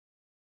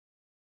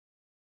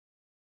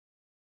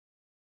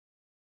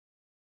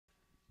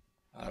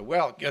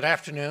Well, good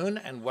afternoon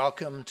and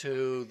welcome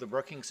to the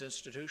Brookings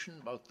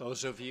Institution, both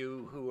those of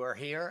you who are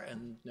here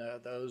and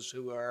those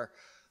who are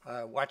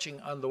watching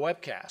on the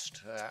webcast.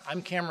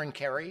 I'm Cameron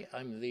Carey.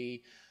 I'm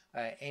the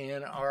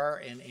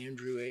A&R and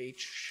Andrew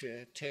H.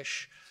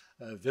 Tisch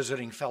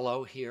visiting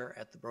fellow here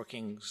at the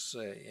Brookings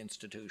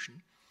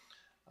Institution.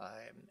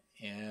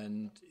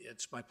 And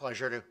it's my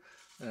pleasure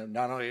to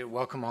not only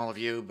welcome all of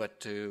you, but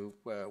to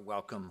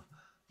welcome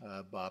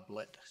Bob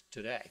Litt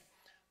today.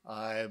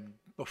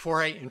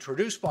 Before I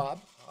introduce Bob,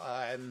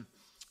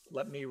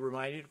 let me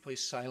remind you to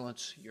please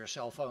silence your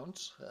cell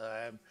phones.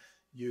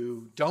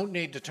 You don't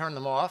need to turn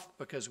them off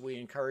because we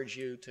encourage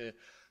you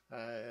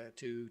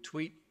to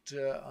tweet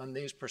on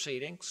these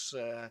proceedings,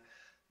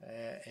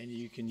 and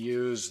you can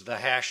use the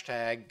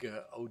hashtag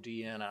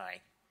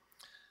ODNI.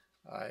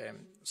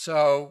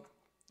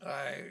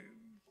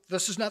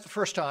 This is not the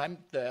first time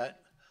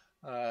that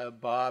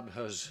Bob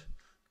has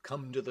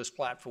come to this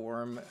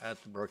platform at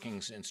the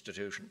Brookings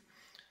Institution.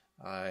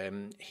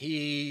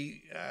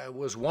 He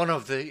was one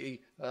of the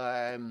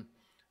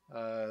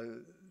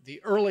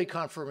early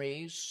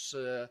confirmees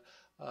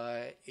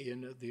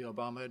in the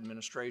Obama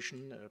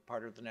administration,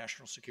 part of the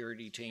national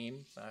security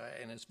team,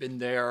 and has been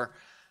there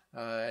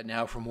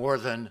now for more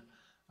than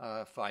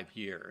 5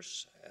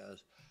 years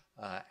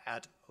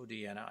at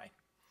ODNI.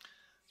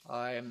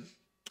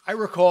 I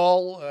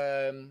recall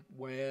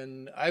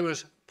when I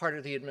was part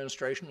of the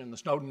administration and the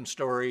Snowden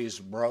stories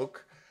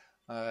broke,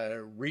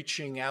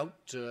 reaching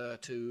out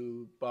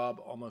to Bob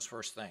almost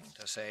first thing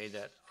to say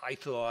that I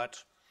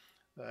thought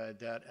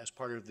that as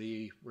part of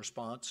the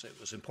response, it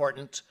was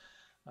important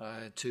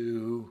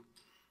to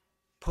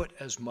put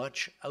as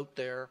much out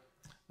there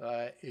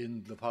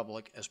in the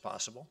public as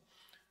possible,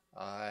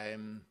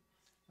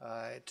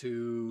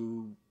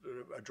 to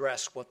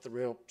address what the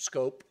real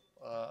scope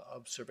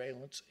of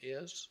surveillance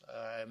is,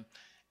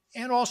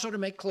 and also to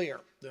make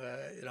clear,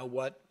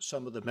 what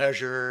some of the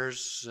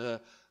measures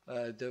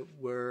that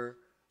were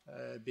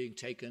being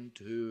taken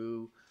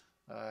to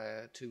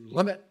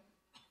limit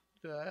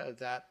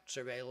that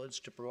surveillance,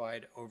 to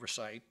provide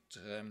oversight.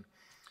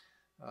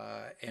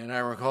 And I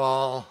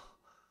recall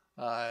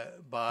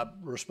Bob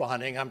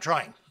responding, "I'm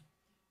trying."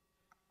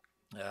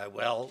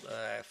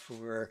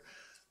 For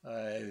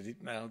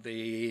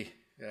the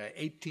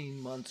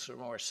 18 months or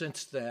more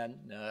since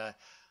then,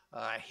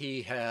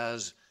 he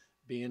has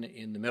been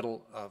in the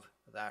middle of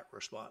that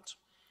response.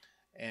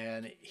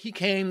 And he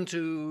came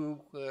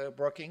to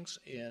Brookings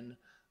in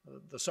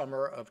the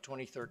summer of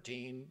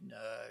 2013,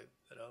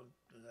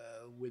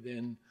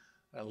 within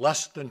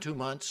less than 2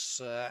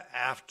 months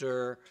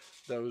after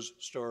those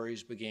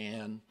stories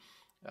began,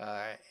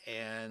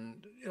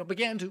 and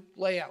began to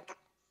lay out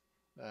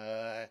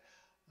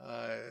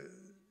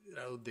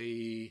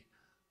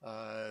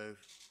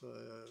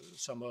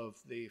some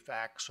of the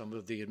facts, some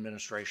of the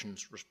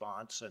administration's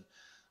response, and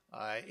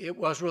it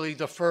was really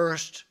the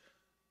first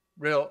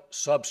real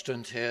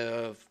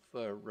substantive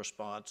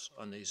response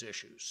on these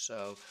issues.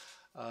 So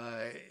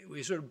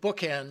we sort of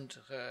bookend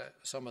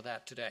some of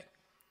that today.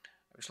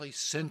 Obviously,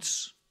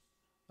 since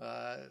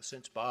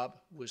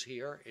Bob was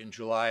here in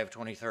July of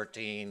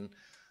 2013,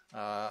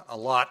 a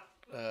lot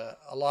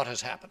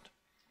has happened,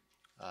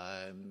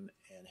 and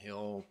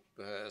he'll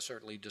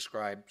certainly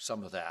describe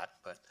some of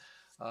that. But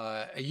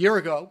a year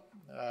ago,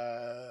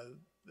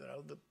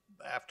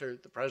 after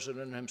the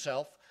president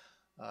himself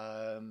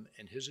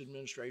and his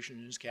administration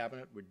and his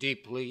cabinet were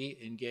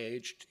deeply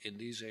engaged in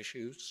these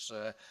issues,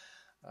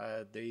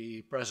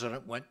 the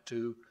president went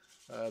to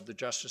the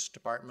Justice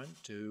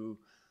Department to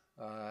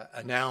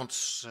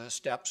announce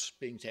steps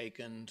being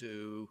taken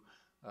to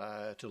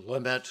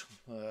limit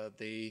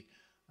the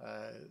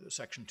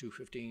Section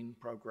 215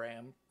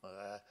 program,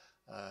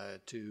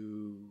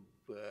 to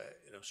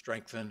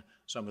strengthen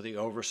some of the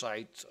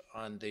oversight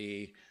on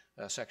the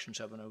Section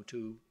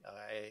 702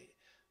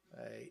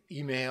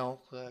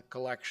 email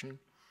collection,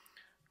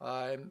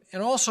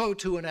 and also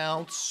to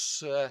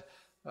announce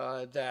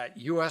that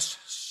U.S.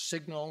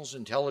 signals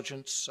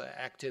intelligence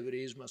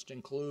activities must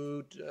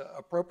include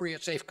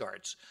appropriate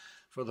safeguards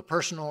for the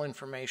personal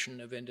information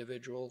of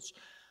individuals,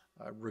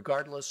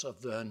 regardless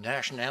of the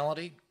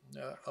nationality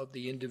of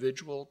the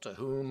individual to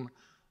whom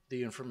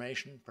the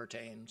information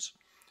pertains,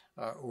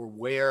 or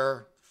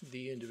where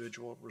the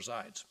individual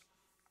resides,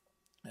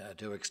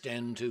 to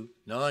extend to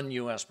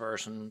non-U.S.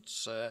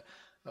 persons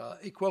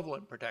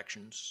equivalent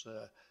protections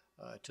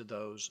to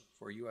those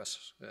for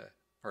U.S.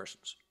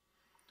 persons.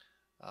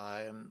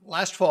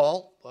 Last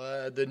fall,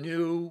 the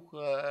new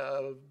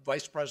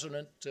Vice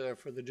President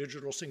for the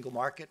Digital Single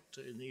Market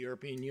in the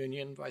European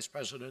Union, Vice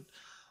President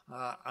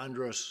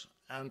Andrus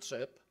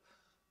Ansip,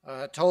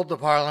 told the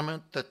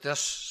Parliament that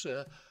this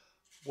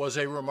was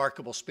a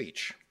remarkable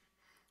speech,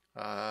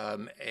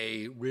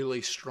 a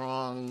really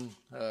strong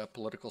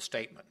political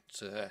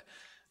statement,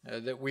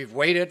 that we've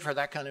waited for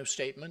that kind of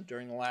statement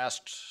during the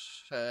last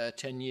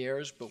 10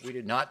 years, but we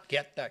did not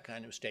get that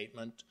kind of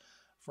statement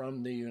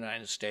from the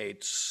United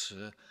States.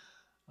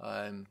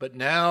 But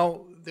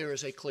now there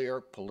is a clear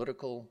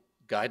political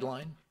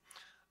guideline,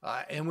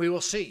 and we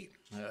will see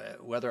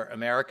whether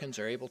Americans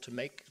are able to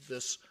make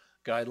this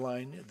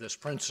guideline, this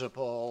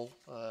principle,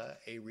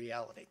 a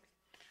reality.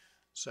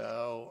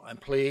 So I'm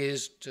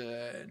pleased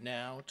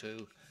now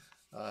to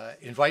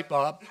invite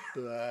Bob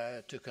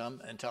to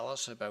come and tell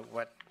us about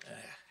what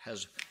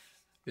has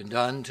been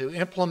done to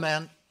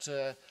implement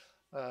the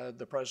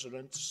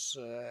President's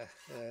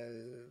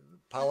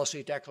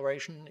policy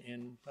declaration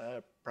in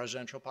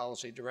Presidential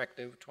Policy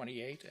Directive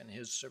 28 and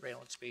his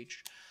surveillance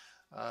speech,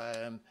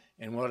 and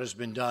what has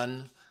been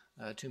done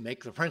to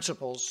make the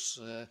principles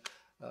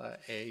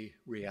a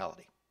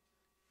reality.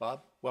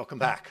 Bob, welcome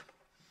back.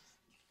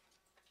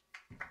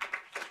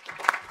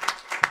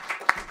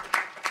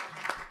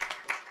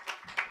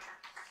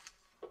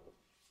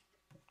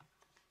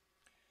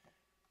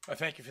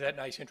 Thank you for that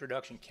nice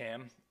introduction,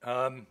 Cam.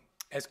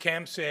 As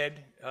Cam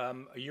said, a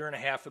year and a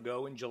half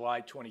ago in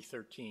July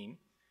 2013,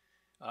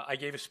 I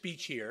gave a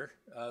speech here.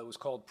 It was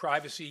called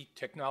Privacy,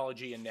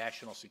 Technology, and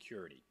National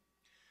Security.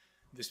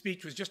 The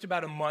speech was just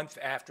about a month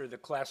after the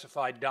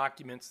classified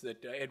documents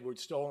that Edward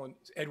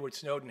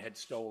Snowden had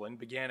stolen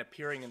began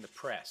appearing in the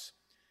press,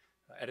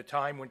 at a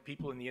time when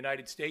people in the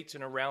United States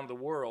and around the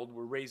world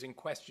were raising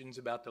questions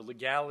about the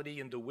legality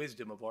and the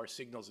wisdom of our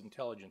signals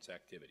intelligence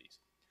activities.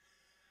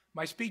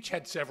 My speech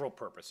had several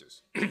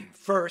purposes.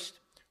 First,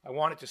 I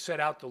wanted to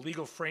set out the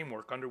legal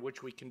framework under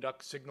which we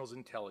conduct signals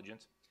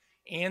intelligence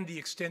and the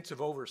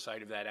extensive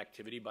oversight of that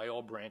activity by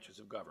all branches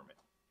of government.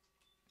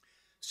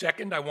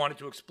 Second, I wanted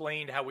to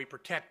explain how we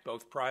protect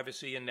both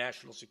privacy and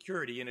national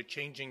security in a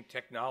changing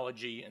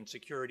technology and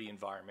security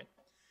environment,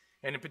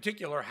 and in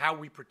particular, how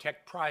we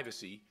protect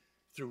privacy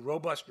through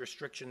robust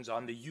restrictions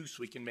on the use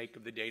we can make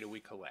of the data we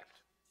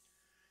collect.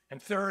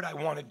 And third, I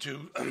wanted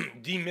to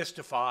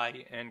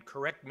demystify and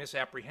correct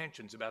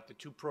misapprehensions about the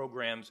two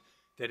programs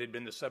that had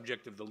been the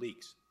subject of the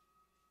leaks,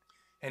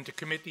 and to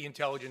commit the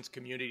intelligence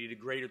community to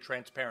greater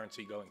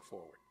transparency going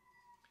forward.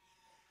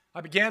 I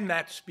began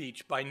that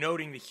speech by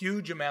noting the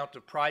huge amount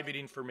of private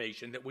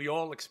information that we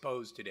all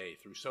expose today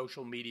through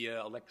social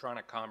media,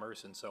 electronic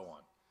commerce, and so on.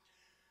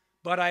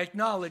 But I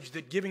acknowledge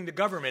that giving the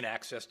government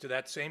access to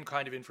that same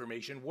kind of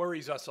information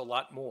worries us a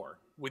lot more,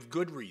 with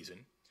good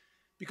reason,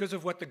 because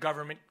of what the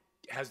government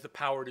has the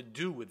power to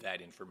do with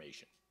that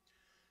information.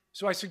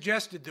 So I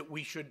suggested that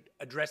we should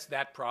address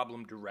that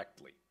problem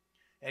directly.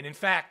 And in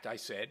fact, I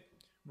said,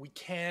 we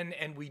can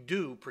and we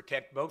do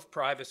protect both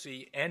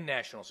privacy and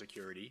national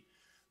security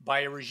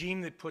by a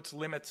regime that puts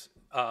limits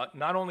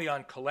not only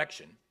on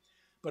collection,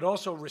 but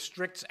also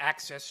restricts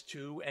access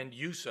to and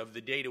use of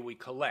the data we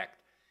collect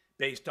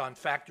based on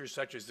factors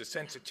such as the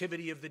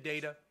sensitivity of the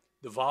data,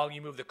 the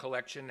volume of the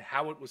collection,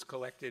 how it was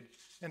collected,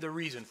 and the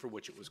reason for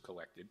which it was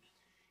collected,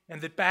 and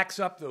that backs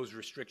up those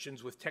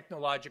restrictions with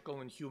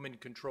technological and human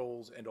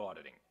controls and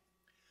auditing.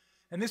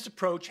 And this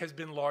approach has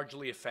been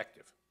largely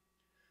effective.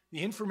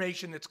 The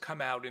information that's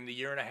come out in the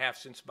year and a half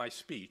since my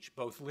speech,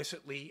 both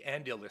licitly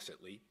and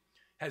illicitly,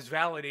 has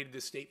validated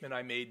the statement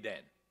I made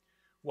then.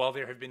 While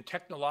there have been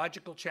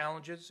technological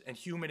challenges and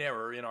human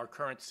error in our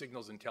current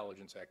signals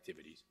intelligence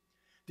activities,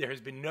 there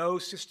has been no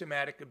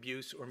systematic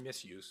abuse or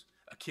misuse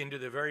akin to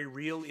the very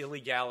real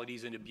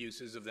illegalities and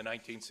abuses of the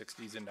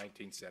 1960s and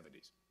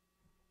 1970s.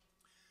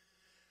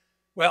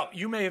 Well,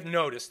 you may have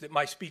noticed that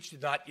my speech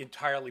did not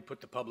entirely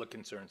put the public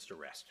concerns to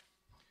rest.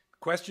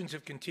 Questions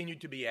have continued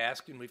to be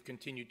asked, and we've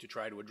continued to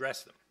try to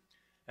address them.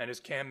 And as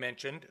Cam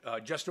mentioned,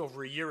 just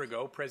over a year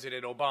ago,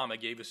 President Obama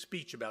gave a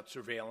speech about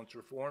surveillance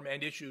reform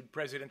and issued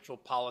Presidential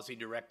Policy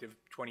Directive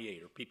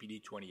 28, or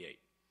PPD 28.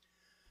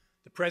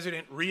 The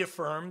President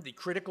reaffirmed the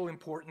critical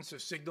importance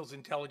of signals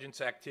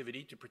intelligence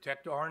activity to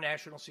protect our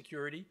national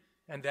security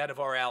and that of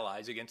our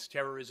allies against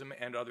terrorism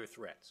and other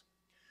threats.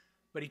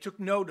 But he took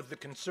note of the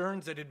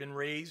concerns that had been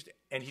raised,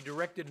 and he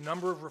directed a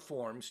number of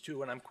reforms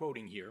to, and I'm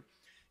quoting here,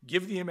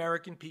 give the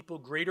American people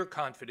greater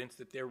confidence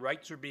that their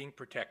rights are being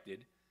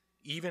protected,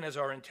 even as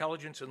our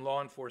intelligence and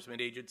law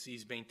enforcement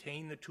agencies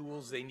maintain the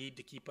tools they need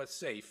to keep us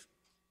safe,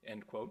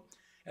 end quote,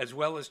 as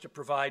well as to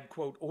provide,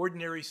 quote,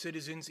 ordinary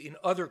citizens in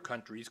other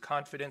countries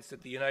confidence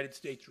that the United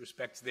States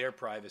respects their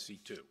privacy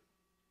too.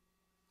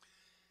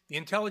 The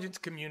intelligence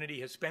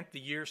community has spent the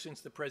year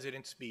since the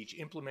President's speech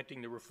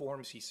implementing the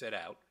reforms he set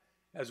out,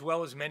 as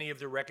well as many of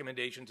the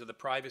recommendations of the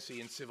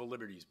Privacy and Civil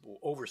Liberties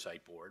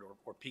Oversight Board,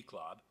 or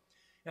PCLOB,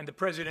 and the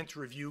President's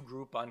Review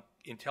Group on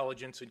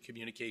Intelligence and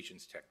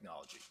Communications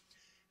Technology.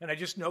 And I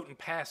just note in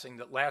passing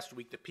that last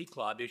week the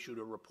PCLOB issued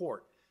a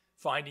report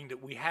finding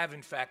that we have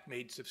in fact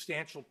made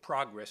substantial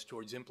progress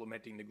towards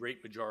implementing the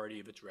great majority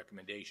of its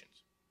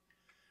recommendations.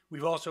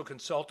 We've also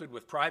consulted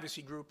with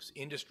privacy groups,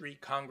 industry,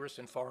 Congress,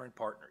 and foreign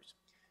partners.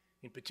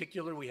 In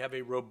particular, we have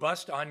a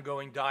robust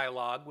ongoing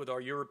dialogue with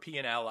our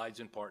European allies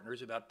and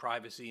partners about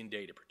privacy and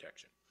data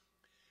protection.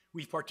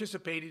 We've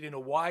participated in a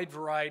wide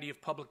variety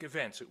of public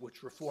events at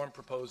which reform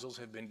proposals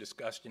have been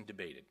discussed and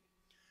debated.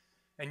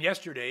 And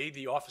yesterday,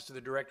 the Office of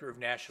the Director of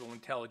National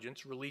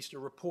Intelligence released a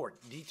report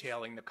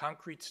detailing the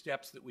concrete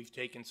steps that we've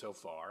taken so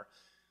far,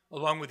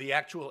 along with the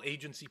actual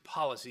agency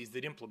policies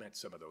that implement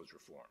some of those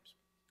reforms.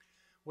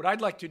 What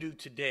I'd like to do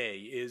today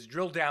is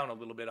drill down a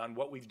little bit on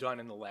what we've done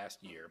in the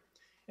last year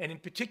and in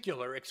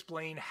particular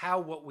explain how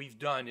what we've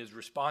done is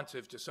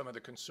responsive to some of the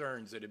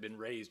concerns that have been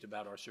raised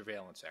about our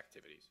surveillance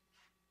activities.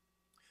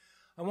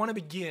 I want to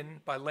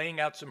begin by laying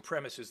out some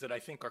premises that I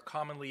think are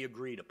commonly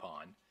agreed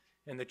upon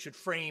and that should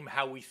frame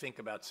how we think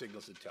about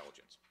signals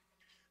intelligence.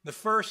 The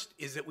first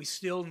is that we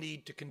still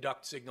need to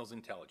conduct signals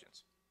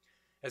intelligence.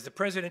 As the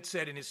President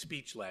said in his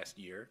speech last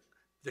year,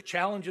 the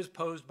challenges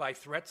posed by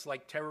threats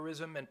like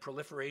terrorism and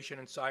proliferation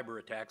and cyber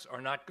attacks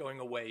are not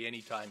going away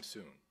anytime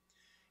soon.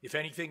 If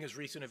anything, as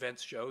recent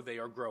events show, they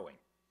are growing.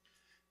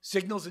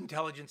 Signals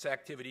intelligence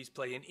activities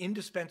play an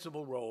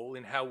indispensable role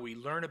in how we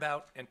learn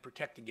about and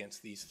protect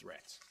against these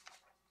threats.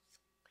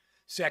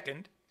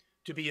 Second,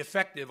 to be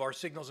effective, our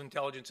signals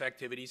intelligence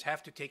activities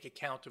have to take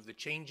account of the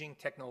changing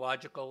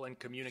technological and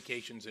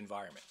communications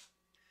environment.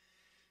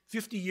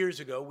 50 years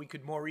ago, we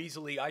could more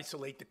easily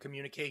isolate the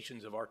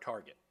communications of our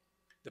target.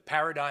 The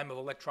paradigm of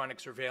electronic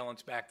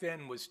surveillance back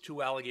then was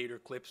 2 alligator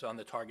clips on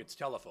the target's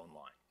telephone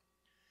line.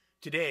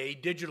 Today,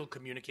 digital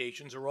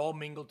communications are all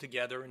mingled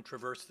together and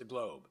traverse the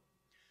globe.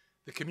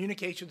 The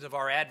communications of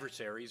our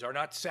adversaries are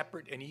not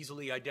separate and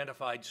easily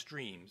identified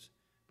streams,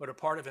 but are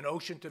part of an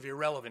ocean of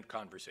irrelevant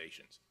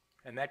conversations,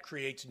 and that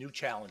creates new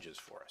challenges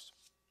for us.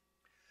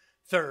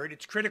 Third,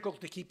 it's critical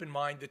to keep in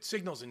mind that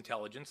signals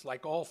intelligence,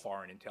 like all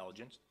foreign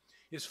intelligence,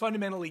 is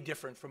fundamentally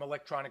different from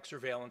electronic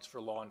surveillance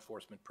for law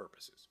enforcement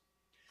purposes.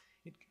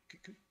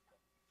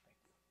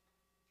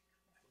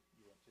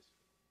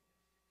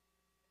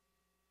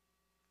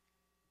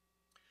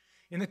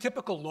 In the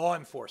typical law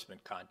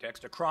enforcement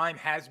context, a crime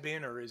has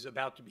been or is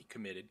about to be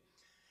committed,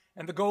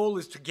 and the goal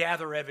is to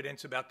gather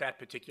evidence about that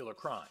particular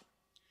crime.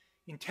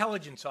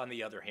 Intelligence, on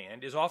the other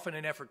hand, is often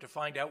an effort to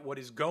find out what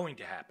is going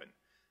to happen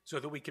so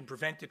that we can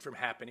prevent it from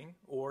happening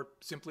or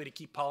simply to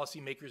keep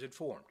policymakers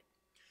informed.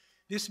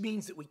 This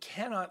means that we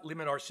cannot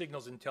limit our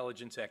signals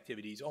intelligence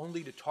activities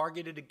only to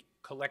targeted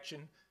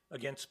collection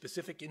against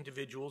specific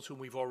individuals whom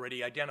we've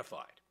already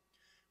identified.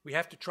 We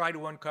have to try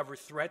to uncover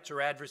threats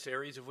or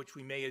adversaries of which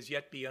we may as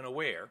yet be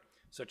unaware,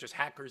 such as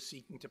hackers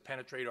seeking to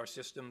penetrate our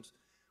systems,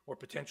 or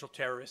potential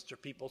terrorists or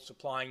people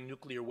supplying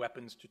nuclear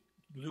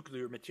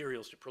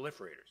materials to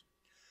proliferators.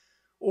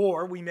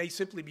 Or we may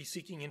simply be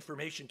seeking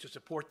information to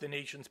support the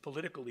nation's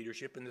political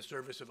leadership in the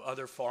service of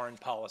other foreign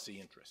policy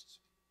interests.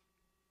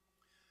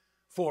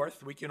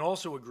 Fourth, we can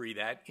also agree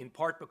that, in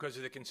part because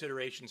of the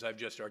considerations I've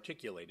just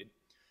articulated,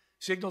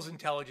 signals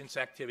intelligence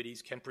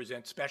activities can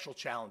present special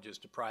challenges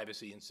to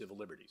privacy and civil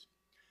liberties.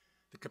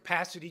 The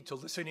capacity to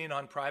listen in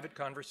on private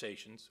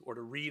conversations or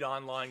to read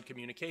online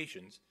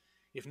communications,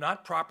 if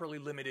not properly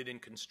limited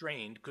and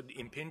constrained, could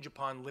impinge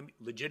upon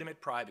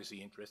legitimate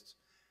privacy interests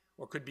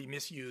or could be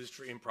misused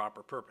for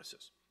improper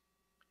purposes.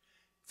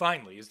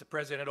 Finally, as the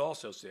President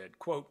also said,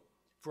 quote,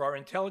 "For our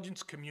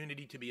intelligence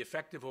community to be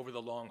effective over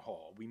the long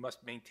haul, we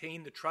must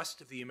maintain the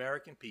trust of the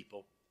American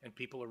people and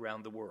people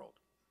around the world."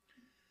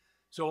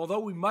 So although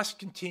we must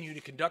continue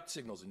to conduct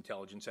signals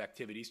intelligence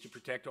activities to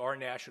protect our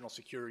national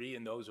security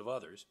and those of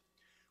others,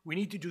 we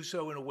need to do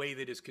so in a way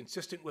that is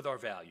consistent with our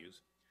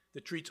values,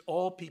 that treats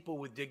all people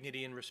with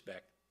dignity and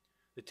respect,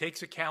 that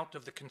takes account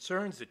of the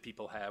concerns that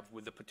people have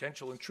with the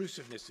potential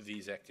intrusiveness of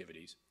these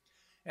activities,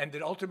 and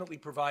that ultimately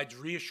provides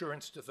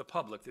reassurance to the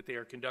public that they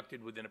are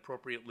conducted within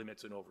appropriate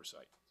limits and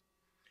oversight.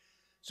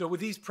 So with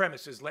these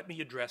premises, let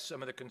me address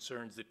some of the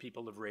concerns that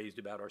people have raised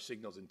about our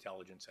signals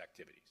intelligence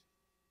activities.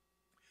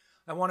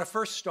 I want to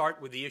first start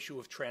with the issue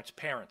of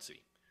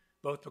transparency,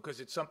 both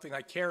because it's something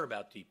I care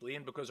about deeply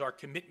and because our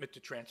commitment to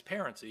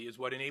transparency is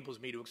what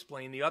enables me to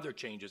explain the other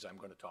changes I'm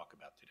going to talk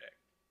about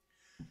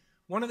today.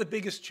 One of the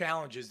biggest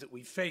challenges that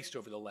we've faced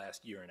over the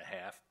last year and a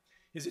half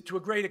is that to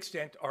a great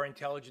extent our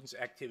intelligence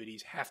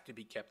activities have to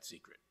be kept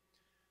secret.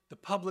 The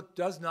public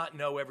does not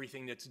know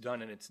everything that's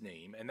done in its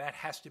name, and that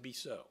has to be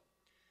so.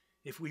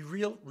 If we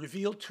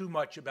reveal too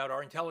much about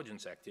our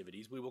intelligence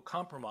activities, we will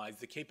compromise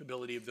the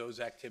capability of those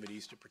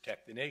activities to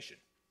protect the nation.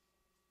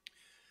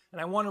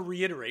 And I want to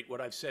reiterate what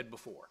I've said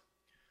before.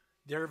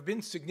 There have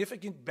been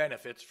significant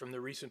benefits from the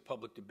recent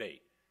public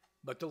debate,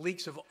 but the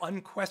leaks have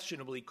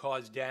unquestionably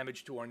caused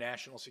damage to our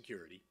national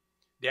security,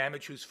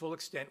 damage whose full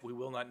extent we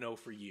will not know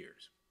for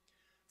years.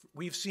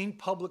 We've seen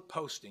public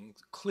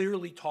postings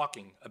clearly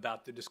talking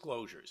about the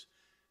disclosures.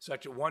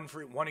 Such a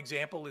one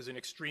example is an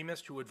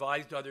extremist who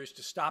advised others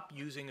to stop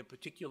using a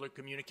particular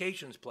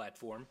communications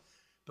platform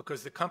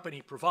because the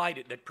company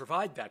that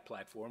provided that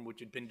platform, which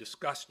had been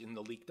discussed in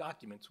the leaked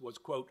documents, was,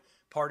 quote,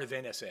 part of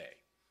NSA.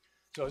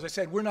 So as I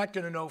said, we're not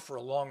going to know for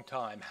a long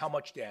time how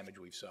much damage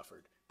we've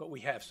suffered, but we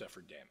have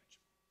suffered damage.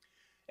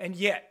 And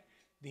yet,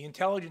 the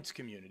intelligence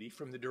community,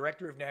 from the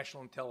Director of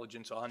National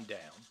Intelligence on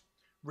down,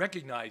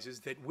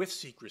 recognizes that with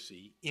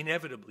secrecy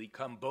inevitably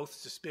come both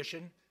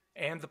suspicion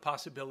and the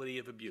possibility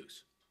of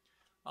abuse.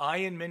 I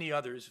and many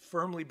others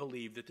firmly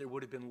believe that there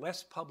would have been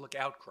less public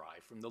outcry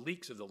from the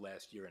leaks of the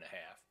last year and a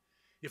half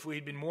if we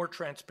had been more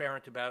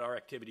transparent about our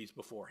activities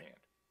beforehand.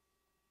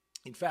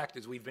 In fact,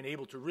 as we've been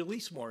able to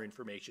release more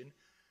information,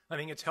 I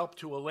think it's helped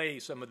to allay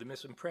some of the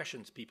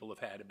misimpressions people have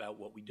had about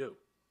what we do.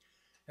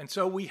 And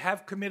so we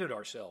have committed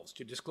ourselves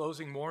to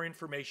disclosing more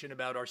information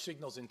about our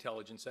signals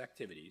intelligence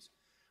activities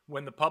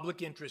when the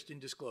public interest in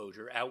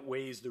disclosure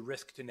outweighs the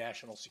risk to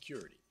national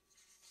security.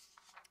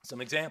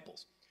 Some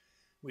examples.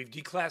 We've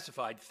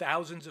declassified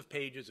thousands of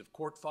pages of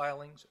court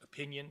filings,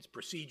 opinions,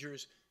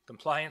 procedures,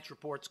 compliance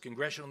reports,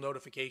 congressional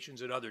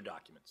notifications, and other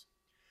documents.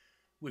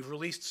 We've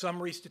released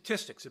summary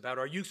statistics about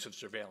our use of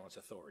surveillance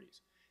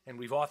authorities, and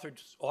we've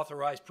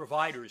authorized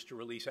providers to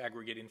release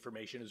aggregate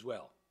information as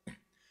well.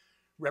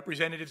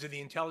 Representatives of the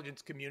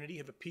intelligence community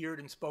have appeared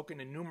and spoken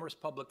in numerous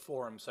public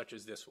forums such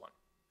as this one.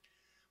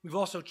 We've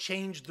also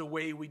changed the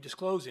way we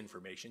disclose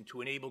information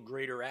to enable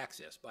greater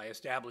access by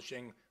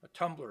establishing a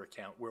Tumblr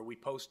account where we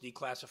post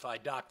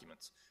declassified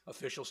documents,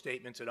 official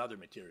statements, and other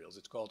materials.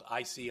 It's called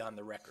IC on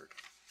the Record.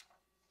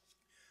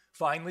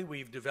 Finally,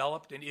 we've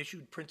developed and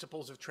issued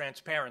principles of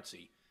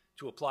transparency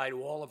to apply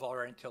to all of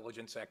our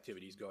intelligence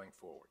activities going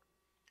forward.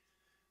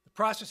 The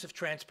process of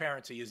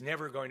transparency is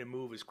never going to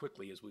move as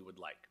quickly as we would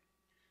like.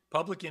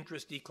 Public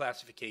interest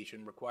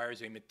declassification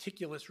requires a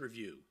meticulous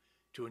review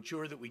to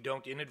ensure that we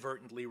don't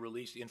inadvertently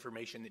release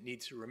information that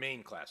needs to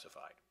remain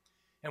classified,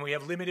 and we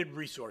have limited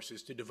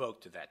resources to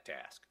devote to that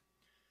task.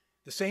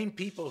 The same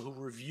people who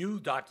review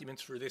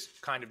documents for this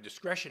kind of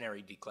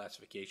discretionary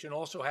declassification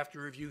also have to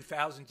review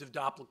thousands of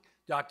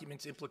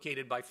documents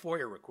implicated by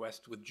FOIA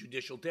requests with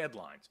judicial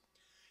deadlines,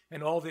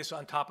 and all this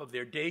on top of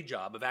their day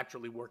job of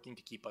actually working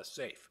to keep us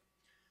safe.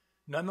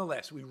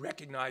 Nonetheless, we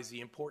recognize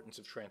the importance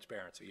of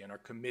transparency and are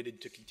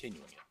committed to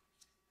continuing it.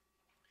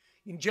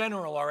 In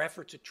general, our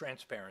efforts at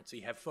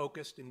transparency have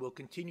focused and will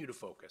continue to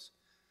focus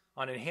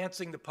on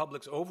enhancing the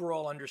public's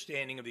overall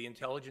understanding of the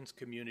intelligence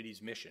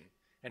community's mission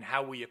and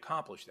how we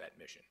accomplish that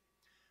mission,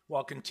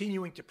 while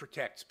continuing to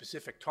protect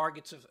specific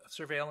targets of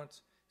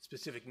surveillance,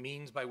 specific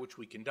means by which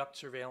we conduct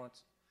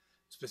surveillance,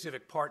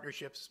 specific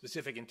partnerships,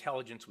 specific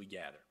intelligence we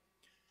gather.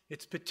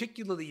 It's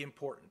particularly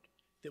important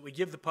that we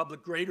give the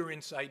public greater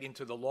insight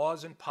into the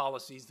laws and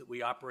policies that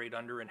we operate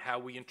under and how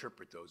we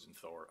interpret those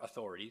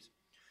authorities,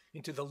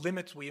 into the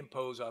limits we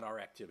impose on our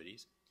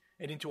activities,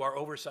 and into our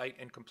oversight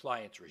and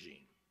compliance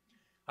regime.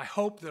 I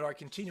hope that our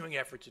continuing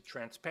efforts at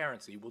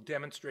transparency will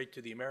demonstrate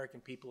to the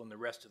American people and the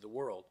rest of the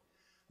world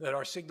that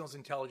our signals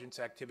intelligence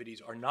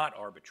activities are not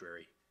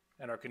arbitrary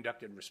and are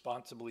conducted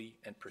responsibly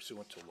and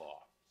pursuant to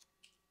law.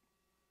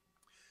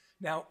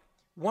 Now,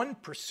 one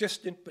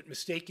persistent but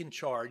mistaken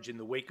charge in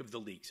the wake of the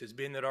leaks has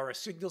been that our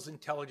signals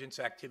intelligence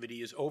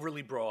activity is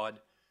overly broad,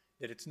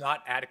 that it's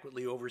not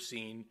adequately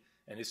overseen,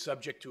 and is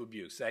subject to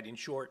abuse. That, in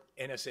short,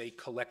 NSA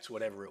collects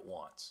whatever it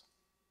wants.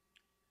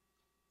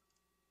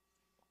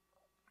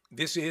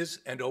 This is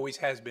and always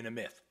has been a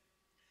myth.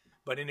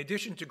 But in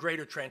addition to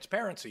greater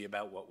transparency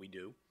about what we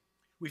do,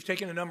 we've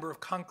taken a number of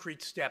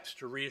concrete steps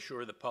to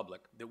reassure the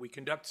public that we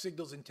conduct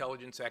signals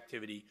intelligence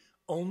activity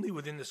only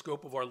within the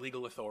scope of our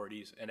legal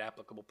authorities and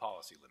applicable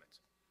policy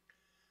limits.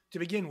 To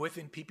begin with,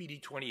 in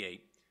PPD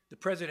 28, the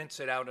President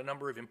set out a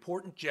number of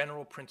important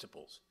general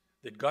principles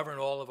that govern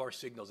all of our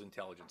signals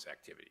intelligence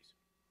activities.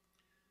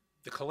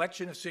 The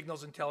collection of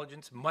signals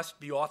intelligence must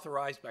be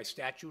authorized by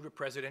statute or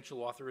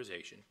presidential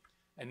authorization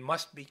and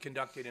must be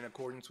conducted in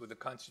accordance with the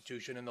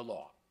Constitution and the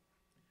law.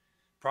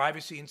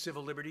 Privacy and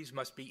civil liberties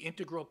must be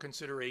integral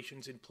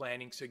considerations in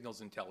planning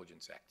signals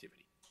intelligence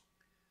activity.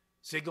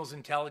 Signals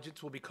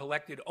intelligence will be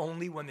collected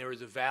only when there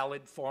is a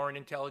valid foreign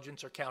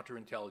intelligence or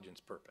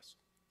counterintelligence purpose.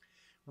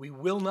 We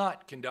will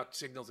not conduct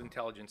signals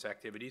intelligence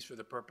activities for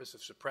the purpose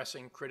of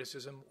suppressing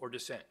criticism or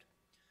dissent.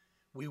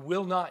 We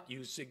will not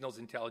use signals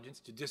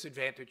intelligence to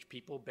disadvantage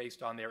people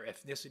based on their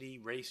ethnicity,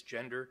 race,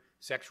 gender,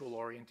 sexual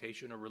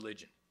orientation, or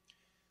religion.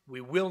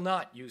 We will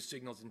not use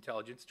signals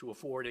intelligence to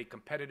afford a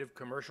competitive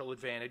commercial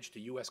advantage to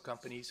U.S.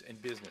 companies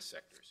and business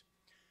sectors.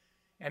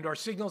 And our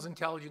signals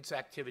intelligence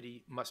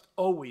activity must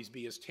always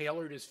be as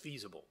tailored as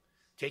feasible,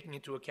 taking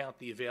into account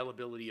the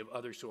availability of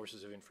other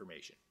sources of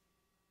information.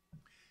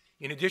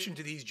 In addition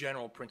to these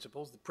general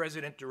principles, the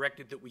President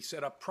directed that we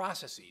set up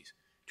processes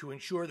to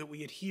ensure that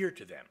we adhere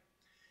to them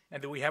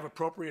and that we have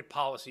appropriate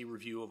policy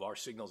review of our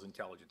signals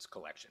intelligence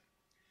collection.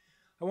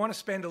 I want to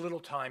spend a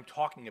little time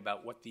talking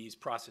about what these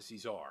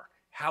processes are,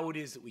 how it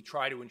is that we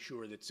try to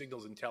ensure that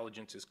signals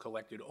intelligence is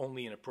collected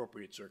only in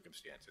appropriate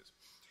circumstances.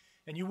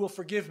 And you will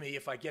forgive me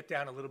if I get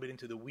down a little bit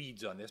into the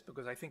weeds on this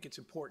because I think it's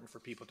important for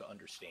people to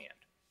understand.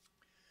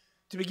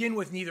 To begin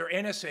with, neither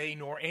NSA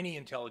nor any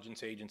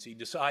intelligence agency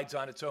decides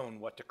on its own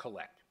what to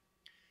collect.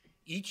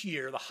 Each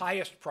year, the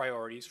highest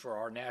priorities for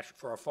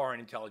our foreign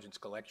intelligence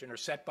collection are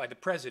set by the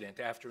President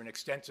after an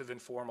extensive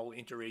and formal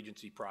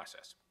interagency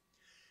process.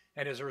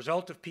 And as a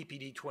result of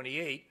PPD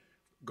 28,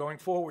 going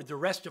forward, the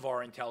rest of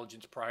our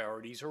intelligence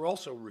priorities are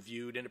also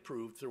reviewed and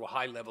approved through a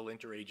high-level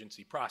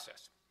interagency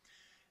process.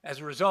 As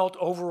a result,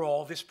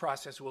 overall, this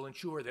process will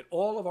ensure that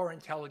all of our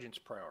intelligence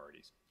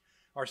priorities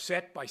are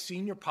set by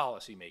senior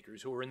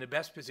policymakers who are in the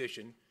best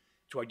position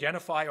to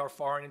identify our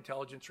foreign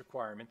intelligence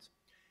requirements,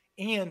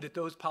 and that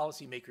those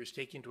policymakers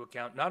take into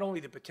account not only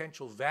the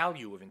potential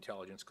value of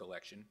intelligence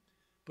collection,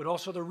 but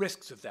also the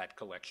risks of that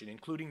collection,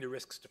 including the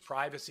risks to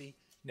privacy,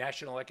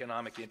 national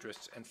economic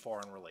interests, and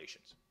foreign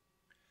relations.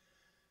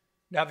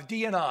 Now, the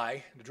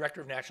DNI, the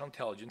Director of National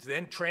Intelligence,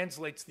 then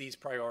translates these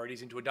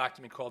priorities into a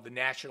document called the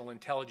National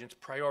Intelligence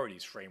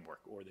Priorities Framework,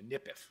 or the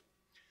NIPIF.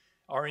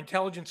 Our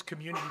intelligence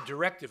community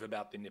directive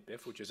about the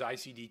NIPIF, which is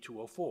ICD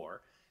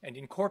 204, and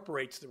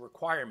incorporates the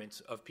requirements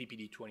of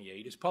PPD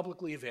 28, is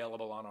publicly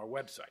available on our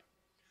website.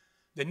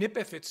 The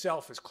NIPIF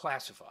itself is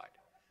classified,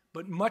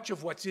 but much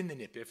of what's in the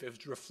NIPIF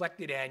is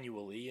reflected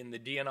annually in the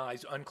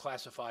DNI's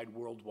Unclassified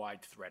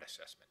Worldwide Threat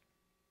Assessment.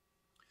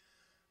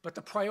 But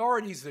the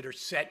priorities that are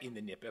set in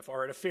the NIPIF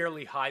are at a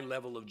fairly high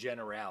level of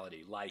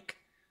generality, like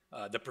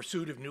the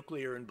pursuit of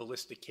nuclear and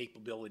ballistic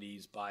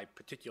capabilities by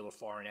particular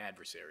foreign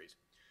adversaries,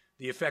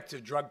 the effects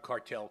of drug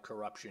cartel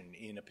corruption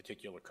in a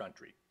particular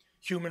country,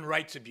 human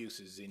rights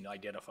abuses in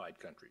identified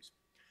countries.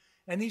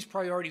 And these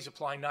priorities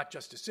apply not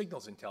just to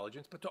signals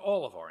intelligence, but to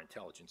all of our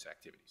intelligence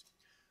activities.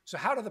 So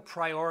how do the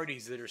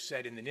priorities that are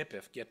set in the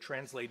NIPIF get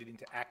translated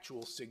into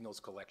actual signals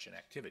collection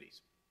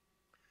activities?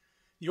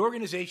 The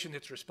organization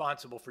that's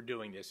responsible for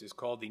doing this is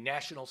called the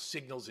National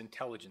Signals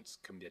Intelligence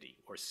Committee,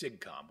 or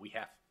SIGCOM. We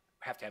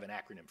have to have an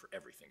acronym for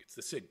everything. It's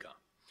the SIGCOM.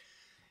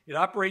 It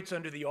operates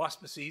under the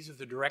auspices of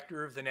the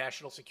Director of the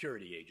National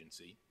Security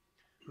Agency,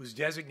 who's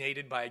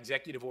designated by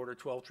Executive Order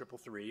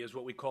 12333 as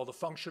what we call the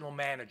functional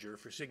manager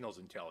for signals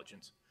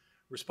intelligence,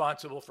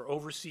 responsible for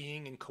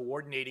overseeing and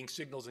coordinating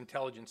signals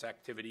intelligence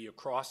activity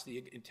across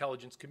the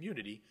intelligence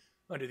community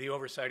under the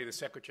oversight of the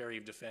Secretary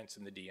of Defense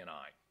and the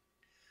DNI.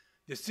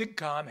 The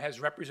SIGCOM has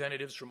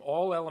representatives from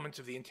all elements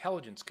of the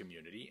intelligence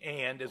community,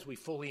 and as we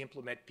fully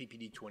implement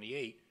PPD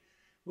 28,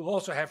 we'll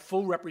also have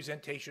full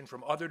representation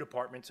from other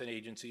departments and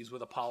agencies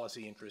with a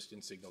policy interest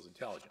in signals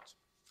intelligence.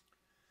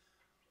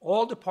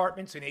 All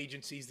departments and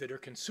agencies that are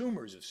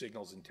consumers of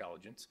signals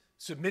intelligence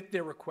submit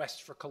their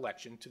requests for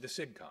collection to the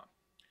SIGCOM.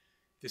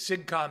 The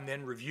SIGCOM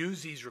then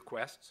reviews these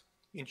requests,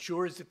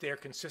 ensures that they're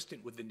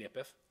consistent with the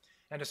NIPIF,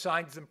 and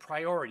assigns them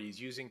priorities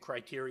using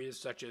criteria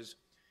such as,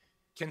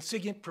 can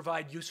SIGINT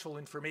provide useful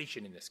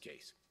information in this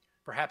case?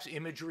 Perhaps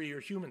imagery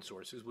or human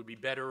sources would be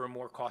better or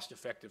more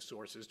cost-effective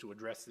sources to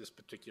address this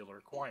particular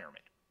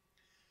requirement.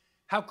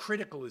 How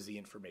critical is the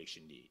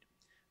information need?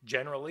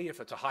 Generally, if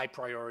it's a high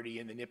priority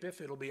in the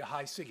NIPIF, it'll be a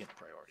high SIGINT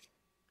priority.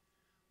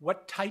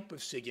 What type of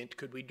SIGINT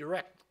could we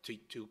direct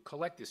to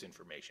collect this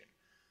information?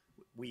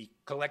 We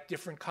collect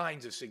different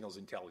kinds of signals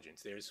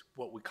intelligence. There's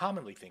what we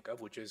commonly think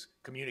of, which is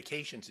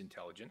communications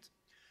intelligence,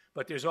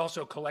 but there's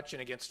also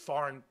collection against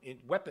foreign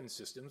weapons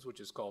systems,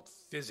 which is called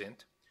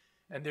PHYSINT,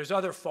 and there's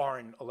other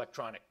foreign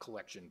electronic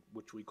collection,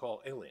 which we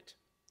call ILINT.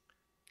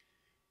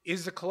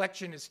 Is the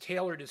collection as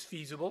tailored as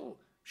feasible,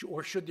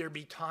 or should there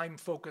be time,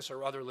 focus,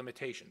 or other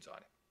limitations on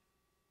it?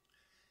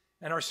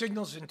 And our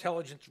signals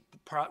intelligence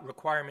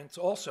requirements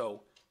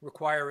also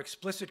require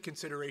explicit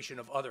consideration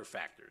of other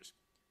factors.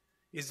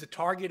 Is the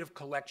target of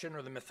collection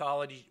or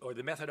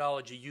the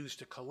methodology used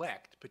to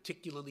collect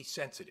particularly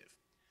sensitive?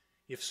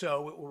 If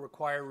so, it will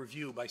require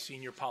review by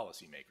senior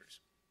policymakers.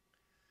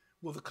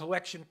 Will the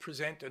collection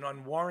present an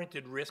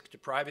unwarranted risk to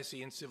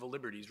privacy and civil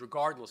liberties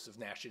regardless of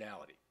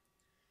nationality?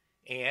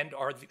 And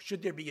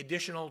should there be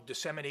additional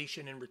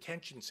dissemination and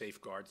retention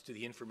safeguards to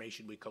the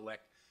information we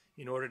collect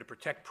in order to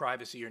protect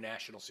privacy or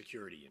national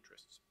security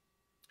interests?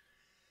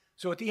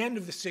 So at the end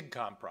of the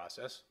SIGCOM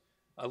process,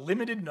 a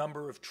limited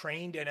number of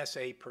trained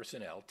NSA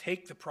personnel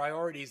take the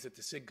priorities that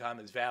the SIGCOM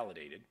has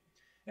validated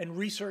and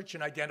research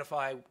and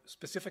identify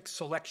specific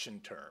selection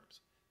terms,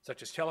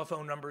 such as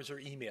telephone numbers or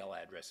email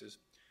addresses,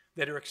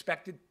 that are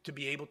expected to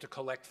be able to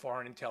collect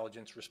foreign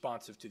intelligence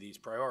responsive to these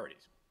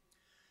priorities.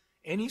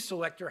 Any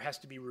selector has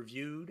to be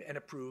reviewed and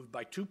approved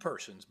by two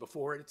persons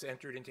before it's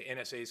entered into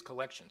NSA's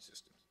collection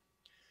systems.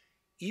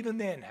 Even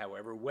then,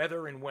 however,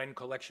 whether and when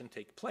collection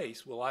takes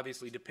place will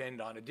obviously depend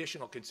on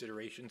additional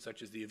considerations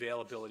such as the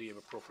availability of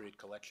appropriate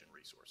collection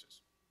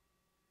resources.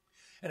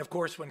 And of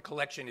course, when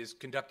collection is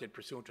conducted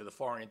pursuant to the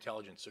Foreign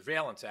Intelligence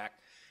Surveillance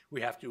Act,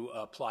 we have to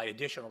apply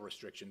additional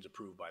restrictions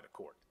approved by the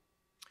court.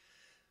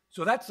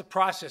 So that's the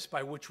process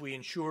by which we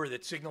ensure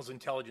that signals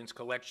intelligence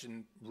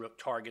collection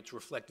targets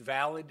reflect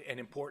valid and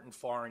important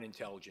foreign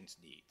intelligence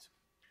needs.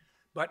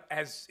 But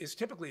as is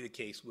typically the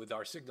case with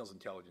our signals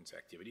intelligence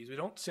activities, we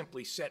don't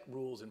simply set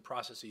rules and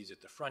processes at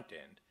the front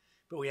end,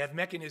 but we have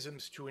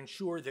mechanisms to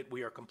ensure that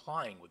we are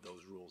complying with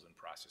those rules and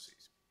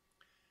processes.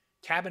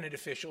 Cabinet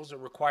officials are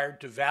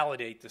required to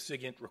validate the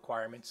SIGINT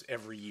requirements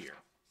every year.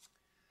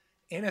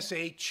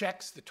 NSA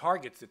checks the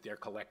targets that they're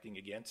collecting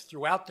against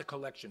throughout the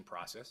collection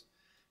process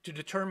to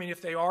determine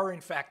if they are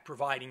in fact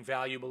providing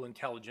valuable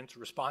intelligence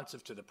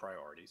responsive to the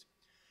priorities,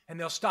 and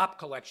they'll stop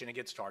collection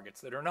against targets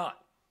that are not.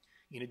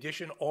 In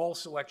addition, all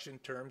selection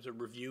terms are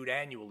reviewed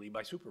annually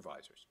by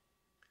supervisors.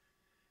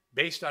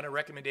 Based on a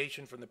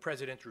recommendation from the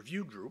President's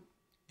Review Group,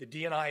 the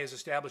DNI has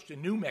established a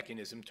new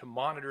mechanism to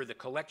monitor the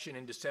collection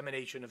and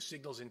dissemination of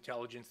signals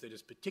intelligence that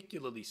is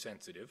particularly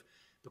sensitive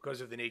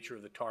because of the nature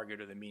of the target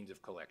or the means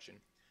of collection,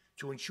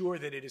 to ensure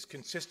that it is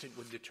consistent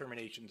with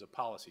determinations of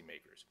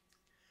policymakers.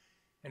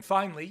 And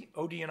finally,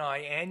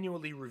 ODNI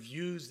annually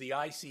reviews the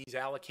IC's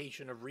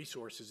allocation of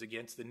resources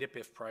against the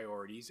NIPIF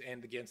priorities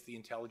and against the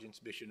intelligence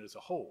mission as a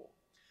whole.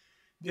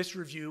 This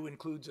review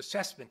includes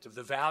assessment of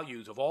the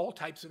values of all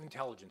types of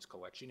intelligence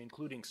collection,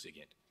 including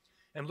SIGINT,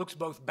 and looks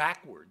both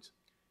backwards,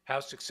 how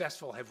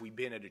successful have we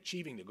been at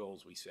achieving the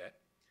goals we set,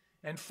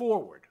 and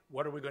forward,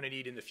 what are we going to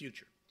need in the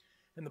future?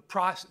 And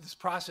this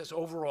process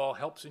overall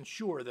helps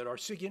ensure that our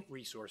SIGINT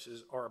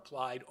resources are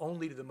applied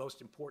only to the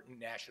most important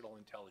national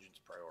intelligence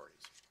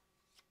priorities.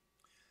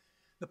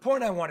 The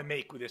point I want to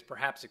make with this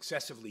perhaps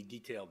excessively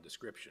detailed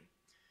description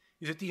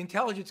is that the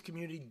intelligence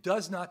community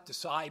does not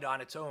decide on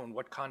its own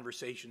what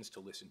conversations to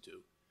listen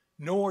to,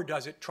 nor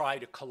does it try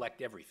to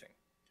collect everything.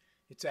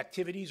 Its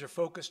activities are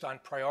focused on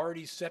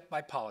priorities set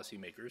by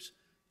policymakers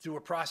through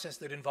a process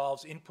that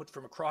involves input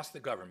from across the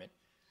government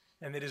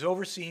and that is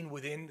overseen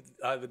within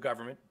the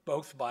government,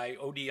 both by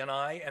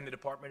ODNI and the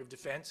Department of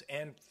Defense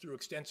and through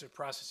extensive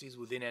processes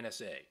within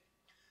NSA.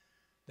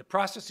 The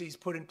processes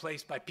put in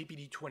place by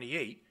PPD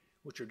 28,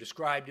 which are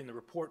described in the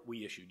report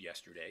we issued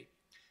yesterday,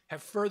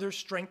 have further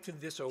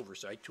strengthened this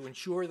oversight to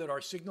ensure that our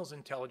signals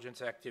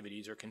intelligence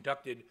activities are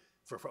conducted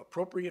for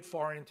appropriate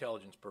foreign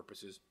intelligence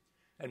purposes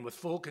and with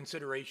full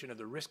consideration of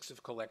the risks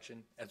of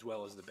collection as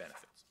well as the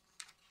benefits.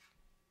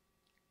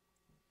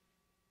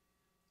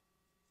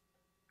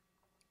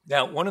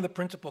 Now, one of the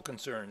principal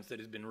concerns that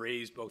has been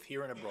raised both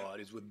here and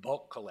abroad is with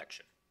bulk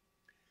collection.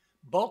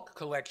 Bulk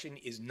collection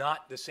is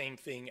not the same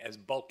thing as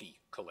bulky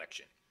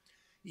collection.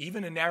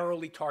 Even a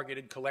narrowly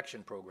targeted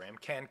collection program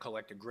can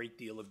collect a great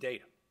deal of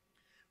data.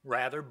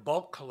 Rather,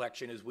 bulk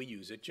collection as we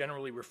use it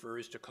generally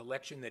refers to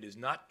collection that is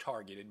not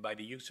targeted by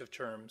the use of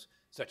terms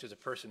such as a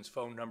person's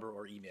phone number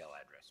or email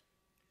address.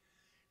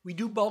 We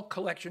do bulk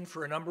collection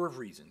for a number of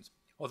reasons,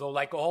 although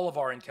like all of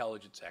our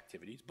intelligence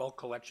activities, bulk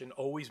collection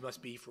always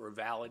must be for a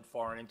valid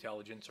foreign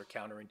intelligence or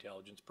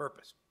counterintelligence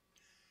purpose.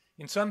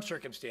 In some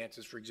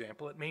circumstances, for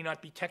example, it may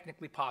not be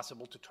technically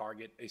possible to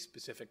target a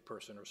specific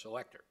person or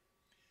selector.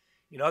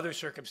 In other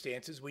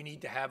circumstances, we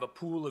need to have a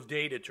pool of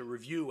data to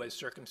review as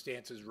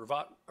circumstances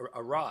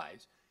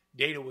arise,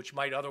 data which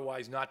might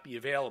otherwise not be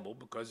available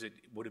because it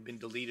would have been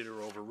deleted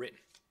or overwritten.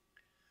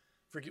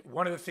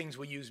 One of the things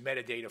we use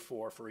metadata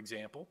for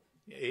example,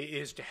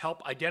 is to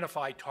help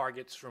identify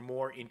targets for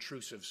more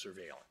intrusive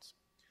surveillance.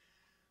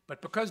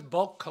 But because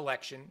bulk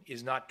collection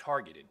is not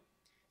targeted,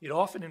 it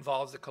often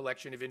involves the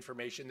collection of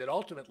information that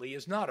ultimately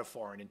is not of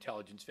foreign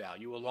intelligence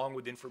value, along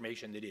with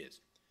information that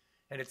is.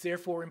 And it's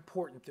therefore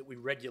important that we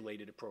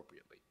regulate it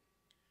appropriately.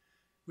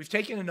 We've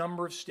taken a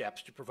number of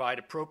steps to provide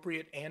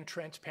appropriate and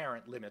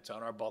transparent limits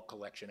on our bulk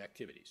collection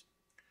activities.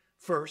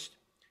 First,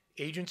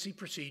 agency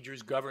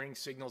procedures governing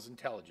signals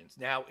intelligence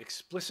now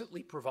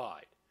explicitly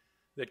provide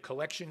that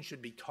collection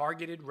should be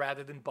targeted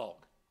rather than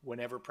bulk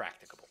whenever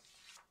practicable.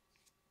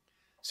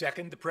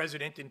 Second, the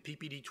President in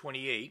PPD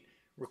 28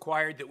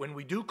 required that when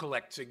we do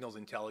collect signals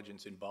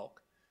intelligence in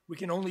bulk, we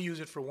can only use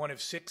it for one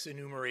of 6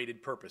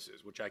 enumerated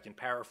purposes, which I can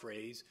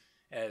paraphrase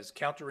as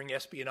countering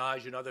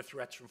espionage and other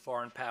threats from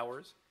foreign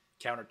powers,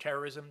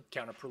 counterterrorism,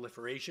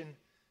 counterproliferation,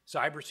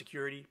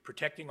 cybersecurity,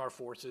 protecting our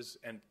forces,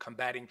 and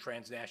combating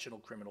transnational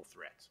criminal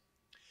threats.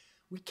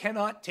 We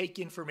cannot take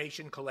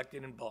information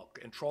collected in bulk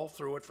and trawl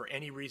through it for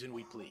any reason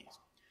we please.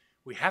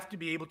 We have to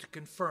be able to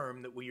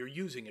confirm that we are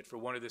using it for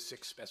one of the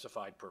 6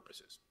 specified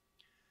purposes.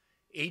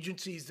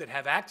 Agencies that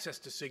have access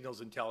to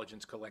signals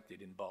intelligence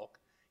collected in bulk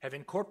have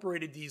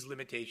incorporated these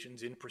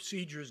limitations in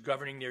procedures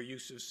governing their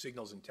use of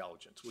signals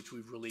intelligence, which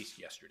we've released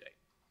yesterday.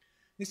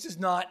 This is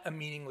not a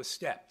meaningless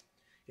step.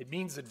 It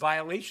means that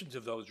violations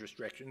of those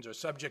restrictions are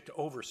subject to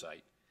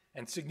oversight,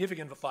 and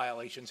significant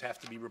violations have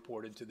to be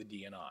reported to the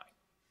DNI.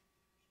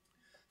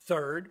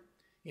 Third,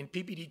 in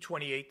PPD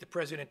 28, the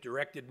President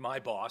directed my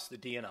boss, the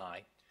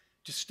DNI,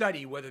 to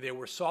study whether there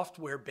were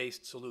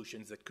software-based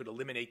solutions that could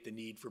eliminate the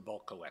need for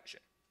bulk collection.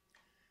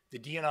 The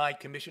DNI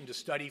commissioned a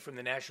study from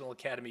the National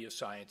Academy of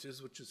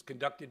Sciences, which was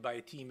conducted by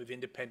a team of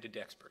independent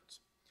experts.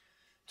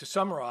 To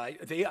summarize,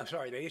 they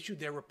issued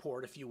their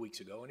report a few weeks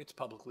ago, and it's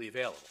publicly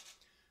available.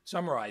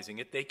 Summarizing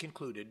it, they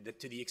concluded that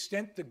to the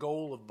extent the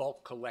goal of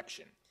bulk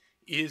collection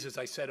is, as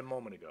I said a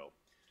moment ago,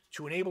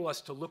 to enable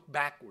us to look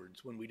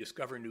backwards when we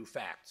discover new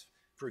facts,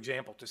 for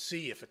example, to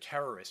see if a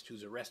terrorist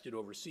who's arrested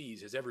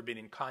overseas has ever been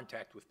in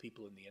contact with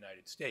people in the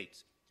United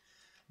States,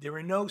 there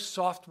are no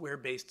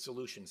software-based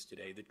solutions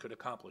today that could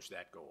accomplish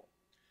that goal,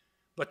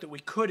 but that we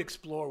could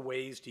explore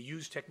ways to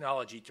use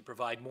technology to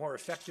provide more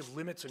effective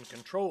limits and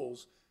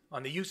controls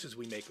on the uses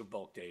we make of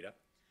bulk data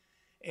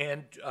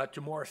and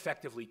to more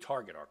effectively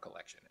target our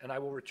collection. And I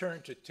will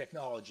return to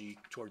technology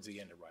towards the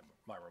end of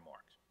my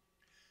remarks.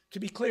 To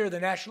be clear, the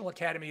National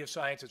Academy of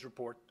Sciences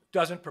report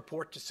doesn't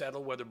purport to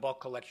settle whether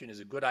bulk collection is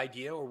a good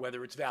idea or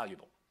whether it's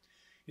valuable.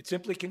 It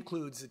simply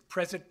concludes that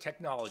present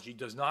technology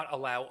does not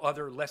allow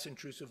other less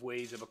intrusive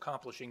ways of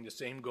accomplishing the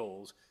same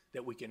goals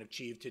that we can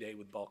achieve today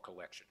with bulk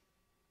collection.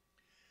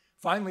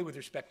 Finally, with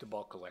respect to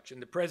bulk collection,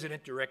 the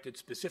President directed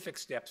specific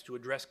steps to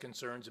address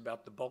concerns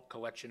about the bulk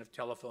collection of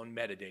telephone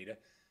metadata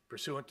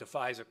pursuant to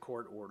FISA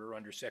court order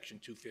under Section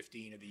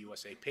 215 of the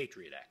USA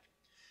Patriot Act.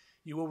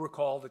 You will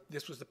recall that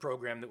this was the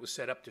program that was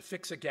set up to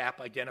fix a gap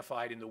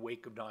identified in the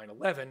wake of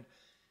 9/11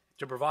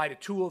 to provide a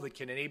tool that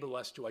can enable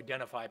us to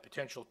identify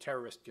potential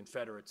terrorist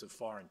confederates of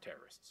foreign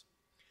terrorists.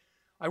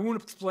 I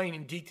won't explain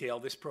in detail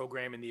this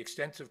program and the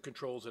extensive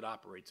controls it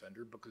operates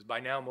under, because by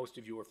now most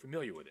of you are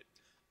familiar with it.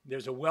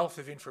 There's a wealth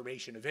of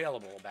information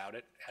available about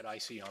it at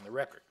IC on the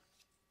record.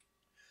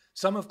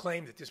 Some have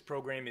claimed that this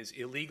program is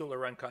illegal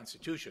or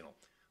unconstitutional,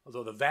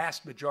 although the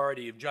vast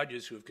majority of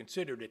judges who have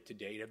considered it to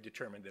date have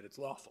determined that it's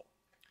lawful.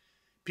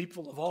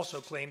 People have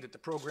also claimed that the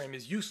program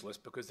is useless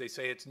because they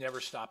say it's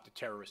never stopped a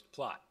terrorist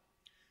plot.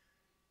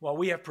 While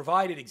we have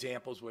provided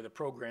examples where the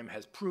program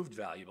has proved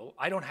valuable,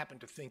 I don't happen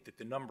to think that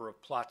the number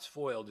of plots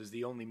foiled is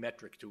the only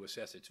metric to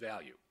assess its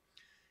value.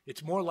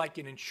 It's more like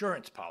an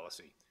insurance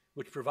policy,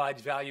 which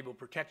provides valuable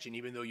protection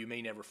even though you may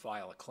never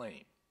file a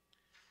claim.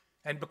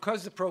 And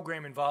because the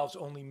program involves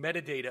only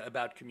metadata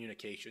about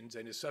communications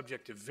and is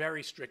subject to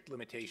very strict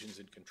limitations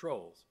and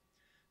controls,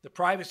 the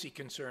privacy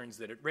concerns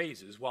that it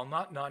raises, while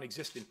not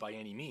non-existent by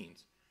any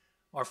means,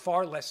 are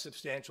far less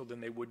substantial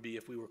than they would be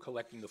if we were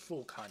collecting the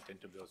full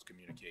content of those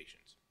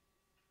communications.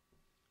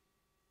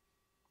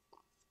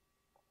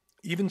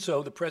 Even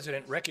so, the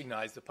President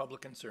recognized the